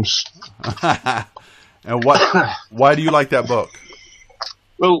pronounce. And why do you like that book?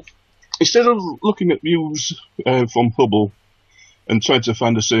 Well, instead of looking at views from Hubble and trying to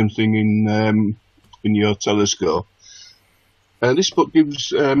find the same thing in your telescope, this book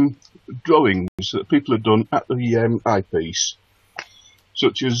gives drawings that people have done at the eyepiece,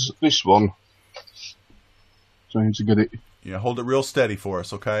 such as this one. Trying to get it. Yeah, hold it real steady for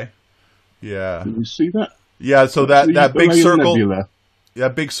us, okay? Yeah. Can you see that? Yeah. So that big circle. Nebula.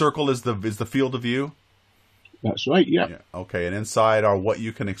 That big circle is the field of view. That's right. Yeah. Okay, and inside are what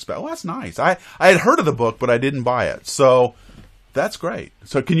you can expect. Oh, that's nice. I had heard of the book, but I didn't buy it. So that's great.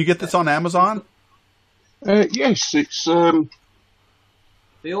 So can you get this on Amazon? Yes, it's. The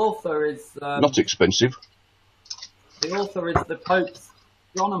author is not expensive. The author is the Pope's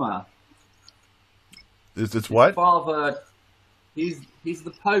astronomer. It's what? Father, he's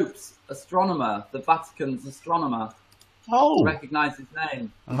the Pope's astronomer, the Vatican's astronomer. Oh, Recognise his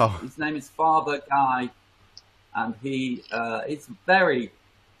name. Oh. His name is Father Guy, and he is very,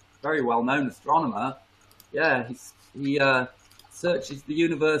 very well known astronomer. Yeah, he searches the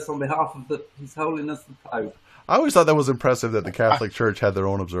universe on behalf of His Holiness the Pope. I always thought that was impressive that the Catholic Church had their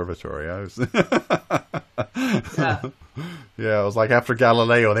own observatory. Yeah. Yeah, it was like after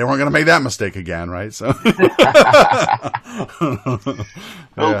Galileo, they weren't going to make that mistake again, right? So,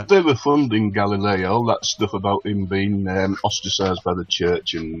 well, they were funding Galileo, all that stuff about him being ostracised by the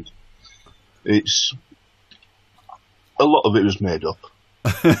church, and it's a lot of it was made up.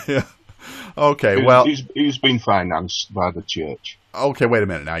 Yeah. Okay, well, he's been financed by the church. Okay, wait a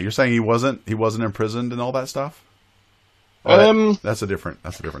minute. Now you're saying he wasn't imprisoned and all that stuff. That's a different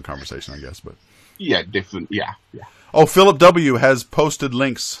conversation, I guess. But yeah, different. Yeah. Oh, Philip W has posted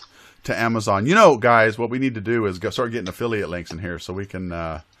links to Amazon. You know, guys, what we need to do is start getting affiliate links in here so we can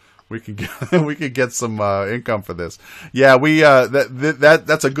get some income for this. Yeah,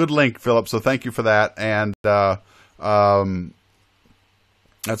 that's a good link, Philip. So thank you for that, and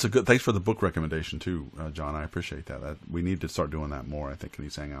that's a good. Thanks for the book recommendation too, John. I appreciate that. We need to start doing that more, I think, in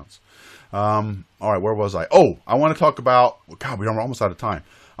these hangouts. All right, where was I? Oh, I want to talk about. God, we're almost out of time.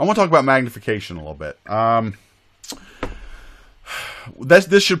 I want to talk about magnification a little bit.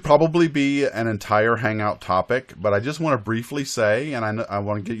 This should probably be an entire hangout topic, but I just want to briefly say, and I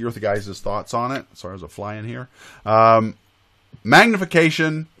want to get your guys' thoughts on it. Sorry, there's a fly in here.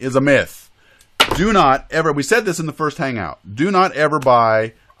 Magnification is a myth. Do not ever, we said this in the first hangout, do not ever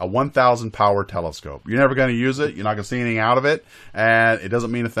buy a 1,000 power telescope. You're never going to use it. You're not going to see anything out of it, and it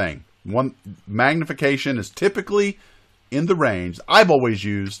doesn't mean a thing. Magnification is typically in the range. I've always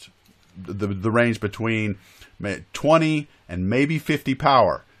used the range between 20 and maybe 50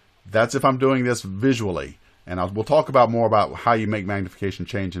 power. That's if I'm doing this visually. And we'll talk more about how you make magnification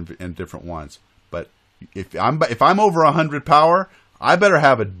change in different ones. But if I'm over 100 power, I better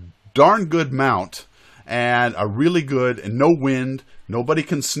have a darn good mount and a really good, and no wind, nobody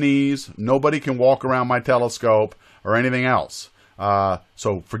can sneeze, nobody can walk around my telescope or anything else.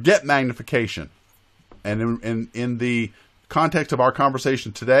 So forget magnification. And in the context of our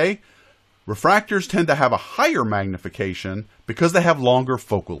conversation today, refractors tend to have a higher magnification because they have longer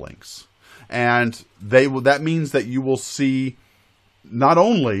focal lengths. And that means that you will see, not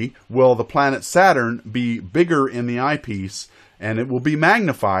only will the planet Saturn be bigger in the eyepiece, and it will be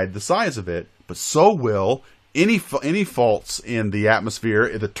magnified, the size of it, but so will any faults in the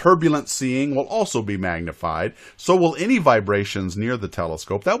atmosphere. The turbulent seeing will also be magnified. So will any vibrations near the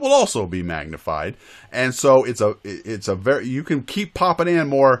telescope. That will also be magnified. And so it's a very, you can keep popping in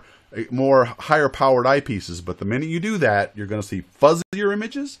more higher powered eyepieces, but the minute you do that, you're going to see fuzzier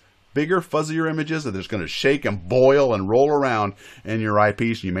images, bigger, fuzzier images that are just going to shake and boil and roll around in your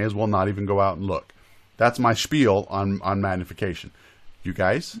eyepiece, and you may as well not even go out and look. That's my spiel on magnification. You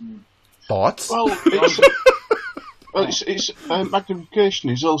guys, thoughts? Well, magnification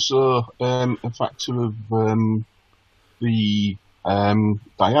is also a factor of the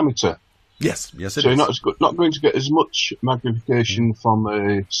diameter. Yes, it so is. You're not going to get as much magnification from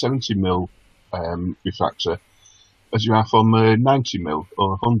a 70mm refractor as you are from a 90mm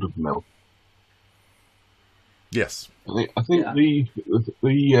or 100mm. Yes. I think the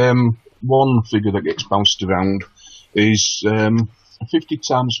one figure that gets bounced around is 50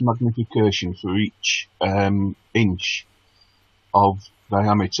 times magnification for each inch of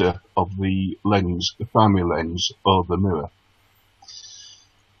diameter of the lens, the primary lens, or the mirror.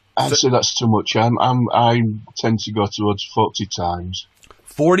 I'd say that's too much. I tend to go towards 40 times.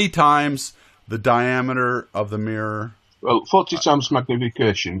 40 times the diameter of the mirror. Well, 40 times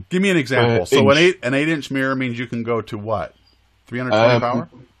magnification. Give me an example. So an 8-inch mirror means you can go to what? 320 power?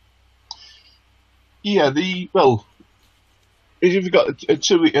 Yeah. If you've got a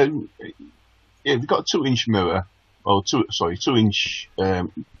 2-inch mirror or 2-inch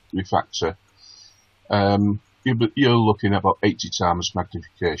refractor, you're looking at about 80 times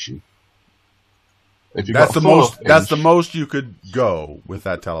magnification. If you've that's got that's the most you could go with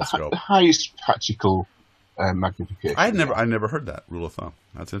that telescope. The highest practical magnification. I never heard that rule of thumb.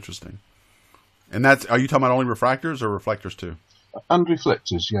 That's interesting. And are you talking about only refractors or reflectors too? And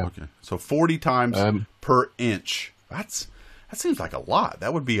reflectors, yeah. Okay, so 40 times per inch. That seems like a lot.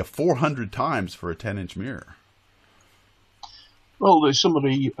 That would be a 400 times for a 10-inch mirror. Well, there's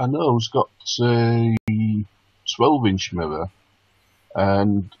somebody I know who's got a 12-inch mirror,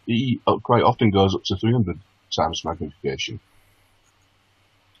 and he quite often goes up to 300 times magnification.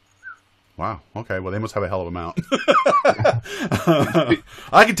 Wow. Okay. Well, they must have a hell of a mount.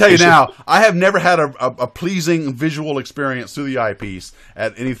 I can tell you now, I have never had a pleasing visual experience through the eyepiece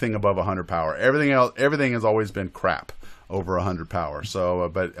at anything above 100 power. Everything has always been crap over 100 power. So,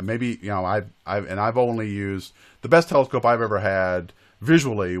 but maybe I've only used the best telescope I've ever had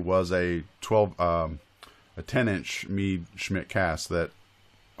visually was a 10-inch Meade Schmidt cast that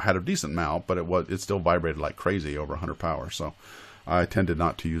had a decent mount, but it still vibrated like crazy over 100 power. So I tended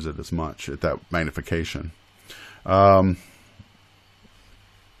not to use it as much at that magnification. So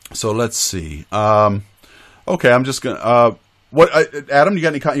let's see. Okay, I'm just gonna. Adam?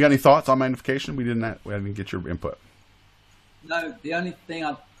 You got any thoughts on magnification? We didn't get your input. No, the only thing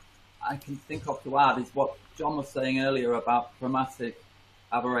I can think of to add is what John was saying earlier about chromatic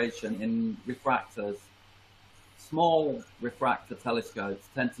aberration in refractors. small refractor telescopes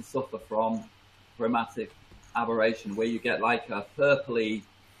tend to suffer from chromatic aberration, where you get like a purpley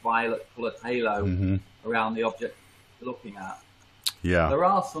violet coloured halo around the object you're looking at. Yeah. There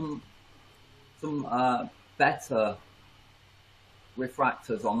are some better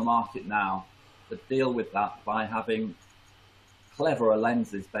refractors on the market now that deal with that by having cleverer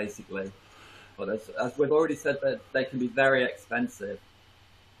lenses, basically. But as we've already said, that they can be very expensive.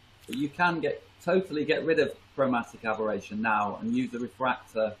 But you can totally get rid of chromatic aberration now and use a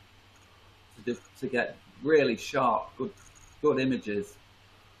refractor to get really sharp, good images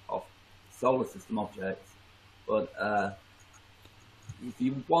of solar system objects. But if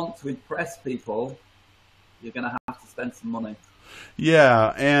you want to impress people, you're going to have to spend some money.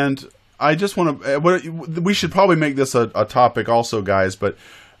 Yeah, and I just want to. We should probably make this a topic also, guys. But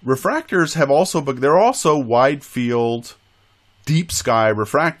refractors they're also wide field, deep sky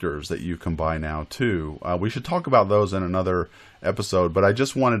refractors that you can buy now too. We should talk about those in another episode. But I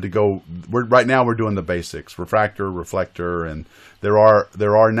just wanted to go. Right now we're doing the basics: refractor, reflector, and there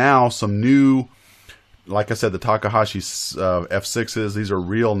are now some new. Like I said, the Takahashi F6s, these are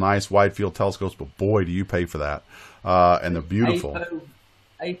real nice wide field telescopes, but boy, do you pay for that. And they're beautiful.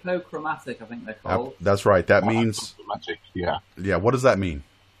 Apochromatic, I think they're called. That's right. That means... Yeah. Yeah, what does that mean?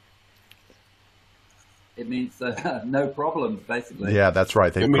 It means no problems, basically. Yeah, that's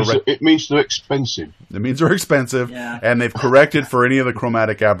right. It means they're expensive. It means they're expensive, yeah. And they've corrected for any of the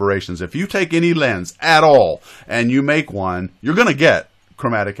chromatic aberrations. If you take any lens at all and you make one, you're going to get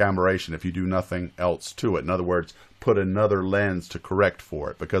chromatic aberration if you do nothing else to it. In other words, put another lens to correct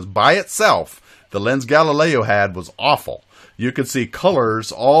for it. Because by itself, the lens Galileo had was awful. You could see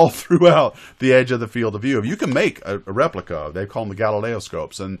colors all throughout the edge of the field of view. If you can make a replica, they call them the Galileo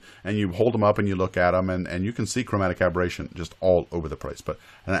scopes, and you hold them up and you look at them, and you can see chromatic aberration just all over the place. But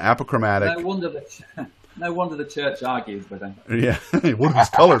an apochromatic... No wonder the church argues with him. Yeah, what are these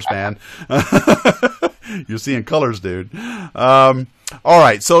colors, man? You're seeing colors, dude. All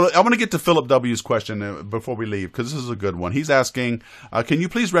right, so I'm going to get to Philip W.'s question before we leave, because this is a good one. He's asking, can you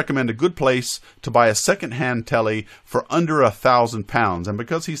please recommend a good place to buy a second-hand telly for under £1,000? And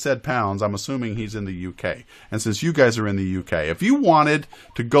because he said pounds, I'm assuming he's in the UK. And since you guys are in the UK, if you wanted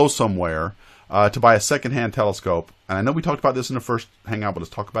to go somewhere to buy a second-hand telescope, and I know we talked about this in the first Hangout, but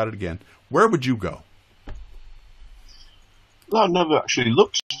let's talk about it again, where would you go? Well, I've never actually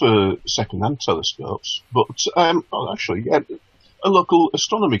looked for second-hand telescopes, but actually, yeah, a local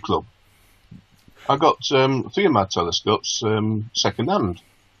astronomy club. I got 3 of my telescopes second-hand.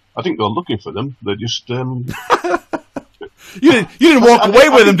 I didn't go looking for them. They just... You didn't walk away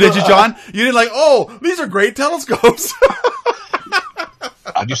with them, did you, John? You didn't oh, these are great telescopes.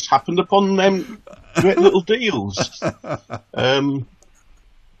 I just happened upon them great little deals.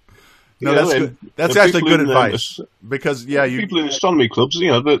 No, that's actually good advice, because people in astronomy clubs,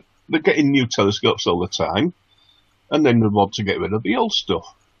 they're getting new telescopes all the time, and then they want to get rid of the old stuff.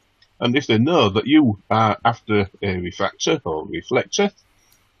 And if they know that you are after a refractor or reflector,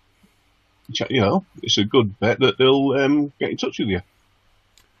 it's a good bet that they'll get in touch with you.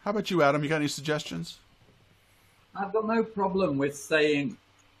 How about you, Adam? You got any suggestions? I've got no problem with saying,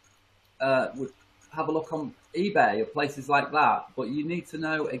 have a look on eBay or places like that, but you need to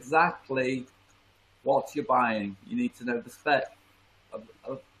know exactly what you're buying. You need to know the spec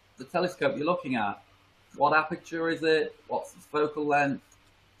of the telescope you're looking at. What aperture is it? What's its focal length?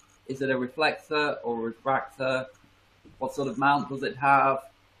 Is it a reflector or a refractor? What sort of mount does it have?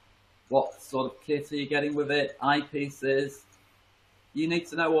 What sort of kit are you getting with it? Eyepieces. You need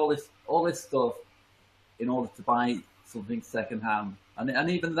to know all this stuff in order to buy something second-hand.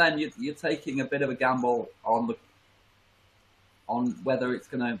 And even then, you're taking a bit of a gamble on whether it's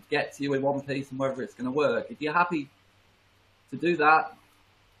going to get to you in one piece and whether it's going to work. If you're happy to do that,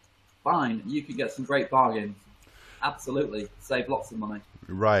 fine. You can get some great bargains. Absolutely. Save lots of money.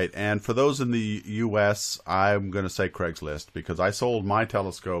 Right. And for those in the U.S., I'm going to say Craigslist, because I sold my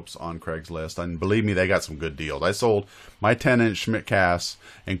telescopes on Craigslist. And believe me, they got some good deals. I sold my 10-inch Schmidt-Cass,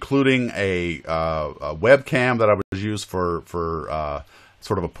 including a webcam that I was used for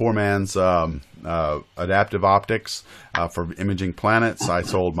sort of a poor man's adaptive optics for imaging planets. I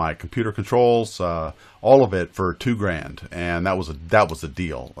sold my computer controls, all of it for $2,000, and that was a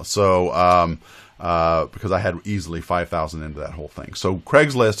deal. So because I had easily 5,000 into that whole thing. So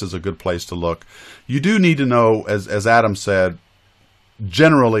Craigslist is a good place to look. You do need to know, as Adam said,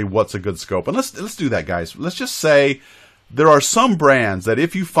 generally what's a good scope. And let's do that, guys. Let's just say there are some brands that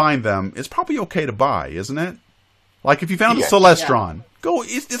if you find them, it's probably okay to buy, isn't it? Like if you found a Celestron, go.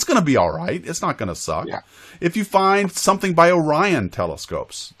 It's going to be all right. It's not going to suck. Yeah. If you find something by Orion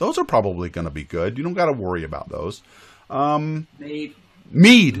telescopes, those are probably going to be good. You don't got to worry about those. Mead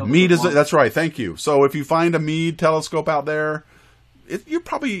is that's right. Thank you. So if you find a Mead telescope out there, you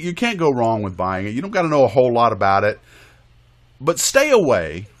can't go wrong with buying it. You don't got to know a whole lot about it, but stay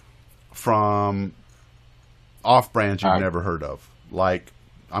away from off brands you've never heard of. Like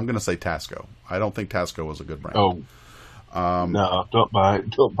I'm going to say Tasco. I don't think Tasco is a good brand. Oh. No, don't buy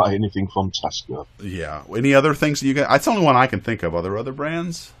anything from Tasco. Yeah. Any other things that you can? That's the only one I can think of. Are there other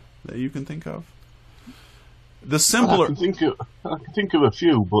brands that you can think of? The simpler. I can think of a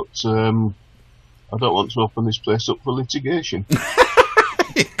few, but I don't want to open this place up for litigation.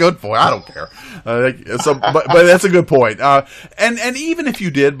 Good point. I don't care. But that's a good point. And even if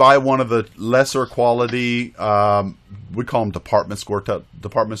you did buy one of the lesser quality, we call them department store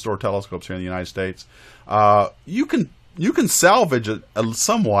telescopes here in the United States. You can salvage it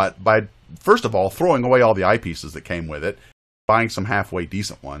somewhat by, first of all, throwing away all the eyepieces that came with it, buying some halfway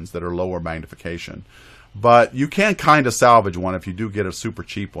decent ones that are lower magnification. But you can kind of salvage one if you do get a super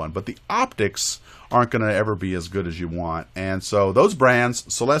cheap one. But the optics aren't going to ever be as good as you want. And so those brands,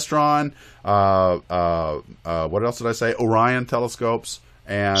 Celestron, what else did I say? Orion telescopes.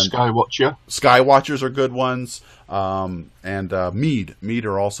 And Skywatchers are good ones. And Mead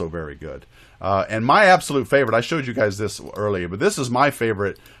are also very good. And my absolute favorite, I showed you guys this earlier, but this is my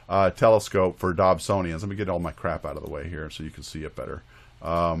favorite telescope for Dobsonians. Let me get all my crap out of the way here so you can see it better.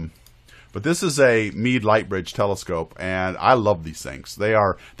 But this is a Mead Lightbridge telescope, and I love these things.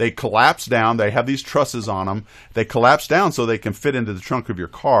 They collapse down. They have these trusses on them. They collapse down so they can fit into the trunk of your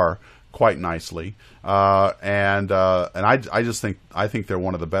car quite nicely. And I just think they're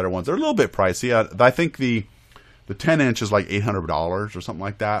one of the better ones. They're a little bit pricey. I think the 10-inch is like $800 or something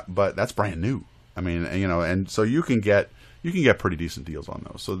like that, but that's brand new. I mean, and so you can get pretty decent deals on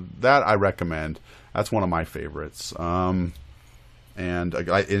those. So that I recommend. That's one of my favorites. And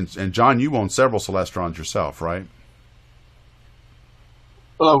John, you own several Celestrons yourself, right?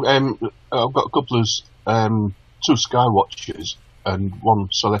 Well, I've got a couple of 2 Skywatchers and 1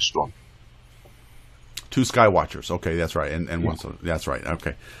 Celestron. 2 Skywatchers. Okay, that's right. And one. That's right.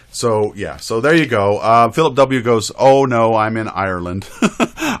 Okay. So yeah. So there you go. Philip W goes, "Oh no, I'm in Ireland.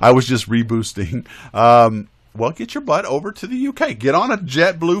 I was just reboosting." Well, get your butt over to the UK. Get on a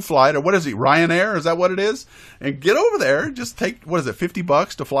JetBlue flight, or what is it, Ryanair? Is that what it is? And get over there. Just take, what is it,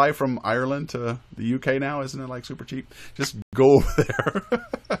 $50 to fly from Ireland to the UK now? Isn't it like super cheap? Just go over there.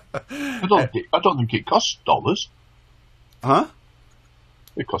 I don't think it costs dollars. Huh?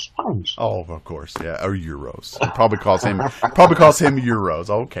 It costs pounds. Oh, of course, yeah, or euros. It probably costs him euros.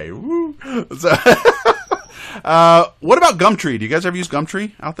 Okay. Woo. So, what about Gumtree? Do you guys ever use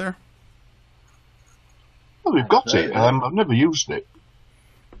Gumtree out there? Well, we've got it. I've never used it.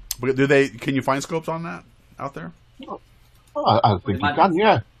 But can you find scopes on that out there? Well, I think you can,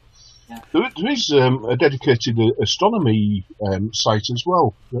 yeah. There is a dedicated astronomy site as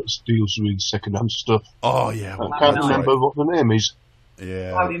well that deals with second-hand stuff. Oh, yeah. I can't remember what the name is.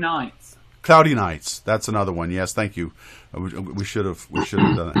 Yeah. Cloudy Nights. That's another one. Yes, thank you. We should have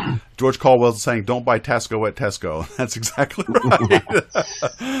done it. George Caldwell's saying, "Don't buy Tasco at Tesco." That's exactly right.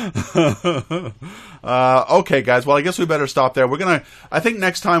 Okay, guys. Well, I guess we better stop there. I think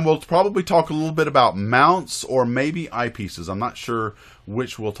next time we'll probably talk a little bit about mounts or maybe eyepieces. I'm not sure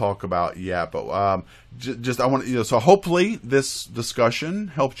which we'll talk about yet, but I want so hopefully this discussion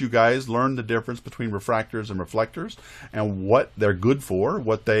helped you guys learn the difference between refractors and reflectors and what they're good for,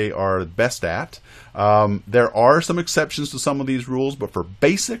 what they are best at. There are some exceptions to some of these rules, but for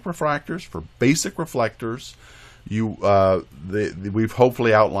basic refractors, for basic reflectors, we've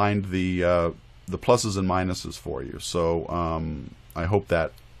hopefully outlined the pluses and minuses for you. So I hope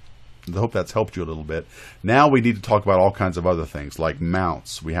that's helped you a little bit. Now we need to talk about all kinds of other things like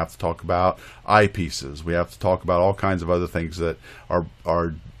mounts. We have to talk about eyepieces. We have to talk about all kinds of other things that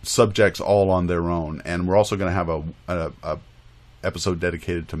are subjects all on their own. And we're also going to have a episode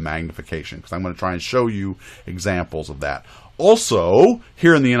dedicated to magnification, because I'm going to try and show you examples of that. Also,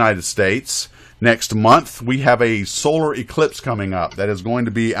 here in the United States, next month we have a solar eclipse coming up that is going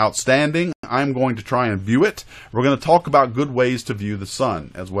to be outstanding. I'm going to try and view it. We're going to talk about good ways to view the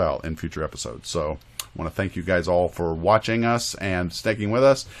sun as well in future episodes. So I want to thank you guys all for watching us and sticking with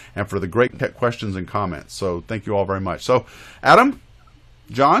us, and for the great questions and comments. So thank you all very much. So Adam,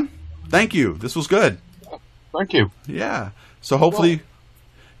 John, thank you. This was good. Thank you. Yeah. So hopefully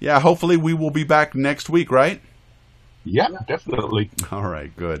we will be back next week, right? Yeah, definitely. All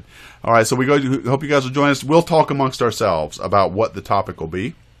right, good. All right, so hope you guys will join us. We'll talk amongst ourselves about what the topic will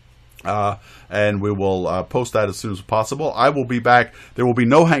be. And we will post that as soon as possible. I will be back. There will be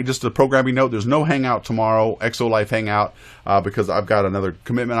no just a programming note. There's no hangout tomorrow, ExoLife hangout, because I've got another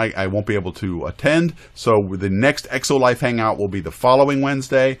commitment I won't be able to attend. So the next ExoLife hangout will be the following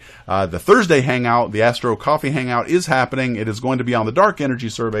Wednesday. The Thursday hangout, the Astro Coffee hangout, is happening. It is going to be on the Dark Energy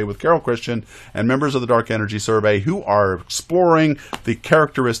Survey with Carol Christian and members of the Dark Energy Survey who are exploring the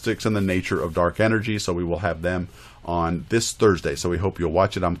characteristics and the nature of dark energy. So we will have them on this Thursday. So we hope you'll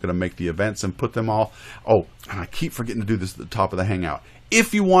watch it. I'm going to make the events and put them all. Oh, and I keep forgetting to do this at the top of the hangout.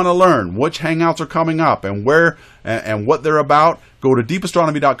 If you want to learn which hangouts are coming up and where and what they're about, go to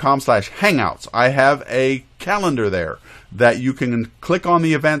deepastronomy.com/hangouts. I have a calendar there that you can click on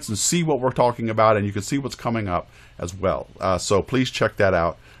the events and see what we're talking about, and you can see what's coming up as well. So please check that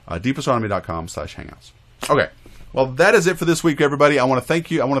out. deepastronomy.com/hangouts. Okay. Well, that is it for this week, everybody. I want to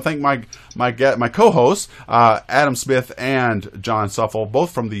thank you. I want to thank my co-hosts, Adam Smith and John Suffill,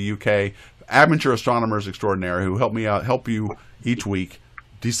 both from the UK, amateur astronomers extraordinaire, who help you each week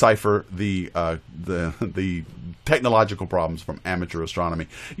decipher the technological problems from amateur astronomy.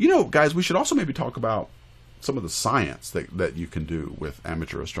 You know, guys, we should also maybe talk about some of the science that you can do with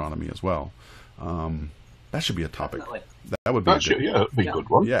amateur astronomy as well. That should be a topic. That would be that'd be a good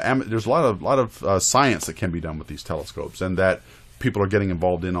one. Yeah, there's a lot of science that can be done with these telescopes, and that people are getting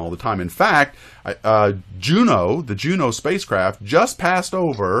involved in all the time. In fact, Juno, the Juno spacecraft, just passed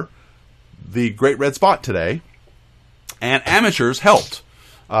over the Great Red Spot today, and amateurs helped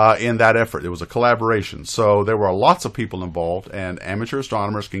in that effort. It was a collaboration, so there were lots of people involved, and amateur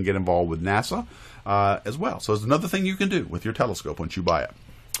astronomers can get involved with NASA as well. So it's another thing you can do with your telescope once you buy it.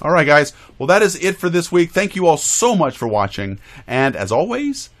 All right, guys. Well, that is it for this week. Thank you all so much for watching. And as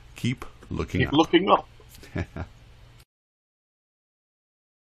always, keep looking up. Keep looking up.